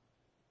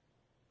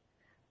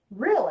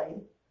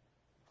 Really?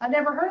 I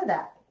never heard of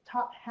that.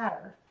 Top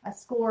Hatter. I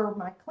score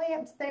my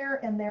clamps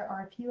there, and there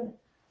are a few.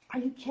 Are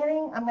you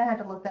kidding? I'm going to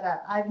have to look that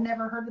up. I've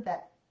never heard of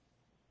that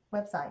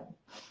website.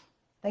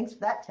 Thanks for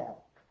that tip.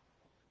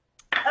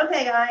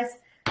 Okay, guys.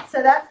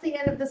 So that's the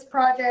end of this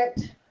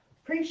project.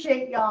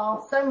 Appreciate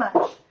y'all so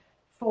much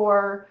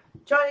for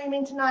joining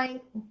me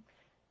tonight.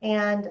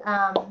 And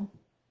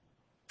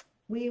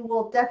we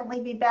will definitely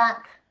be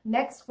back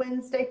next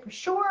Wednesday for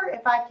sure.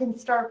 If I can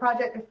start a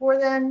project before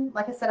then,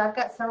 like I said, I've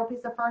got several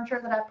pieces of furniture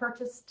that I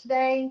purchased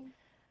today.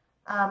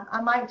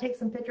 I might take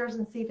some pictures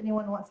and see if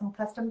anyone wants them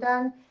custom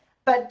done.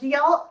 But do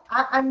y'all,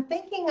 I'm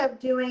thinking of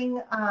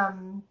doing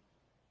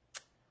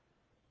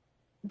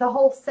the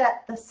whole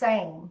set the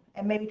same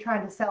and maybe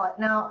trying to sell it.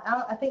 Now,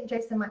 I think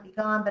Jason might be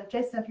gone, but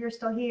Jason, if you're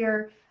still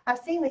here, I've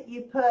seen that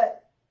you put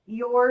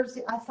yours,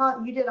 I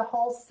saw you did a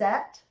whole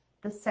set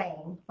the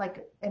same,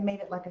 like it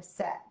made it like a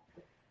set.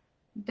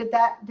 Was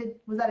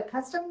that a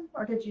custom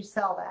or did you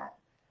sell that?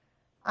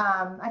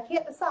 I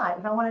can't decide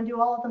if I want to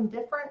do all of them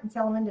different and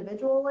sell them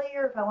individually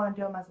or if I want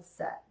to do them as a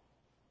set.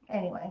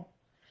 Anyway,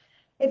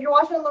 if you're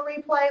watching on the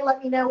replay,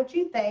 let me know what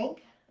you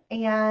think.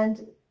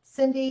 And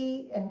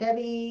Cindy and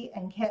Debbie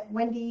and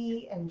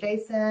Wendy and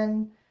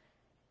Jason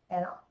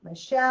and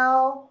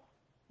Michelle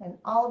and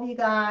all of you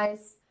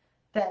guys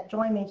that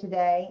joined me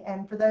today.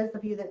 And for those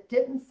of you that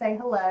didn't say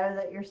hello,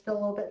 that you're still a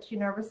little bit too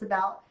nervous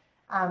about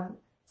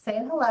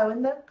saying hello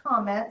in the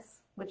comments,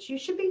 which you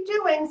should be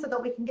doing so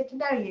that we can get to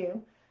know you.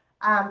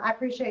 I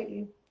appreciate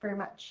you very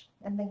much.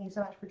 And thank you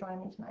so much for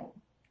joining me tonight.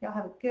 Y'all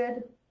have a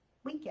good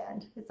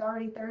weekend. It's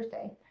already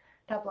Thursday.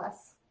 God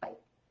bless. Bye.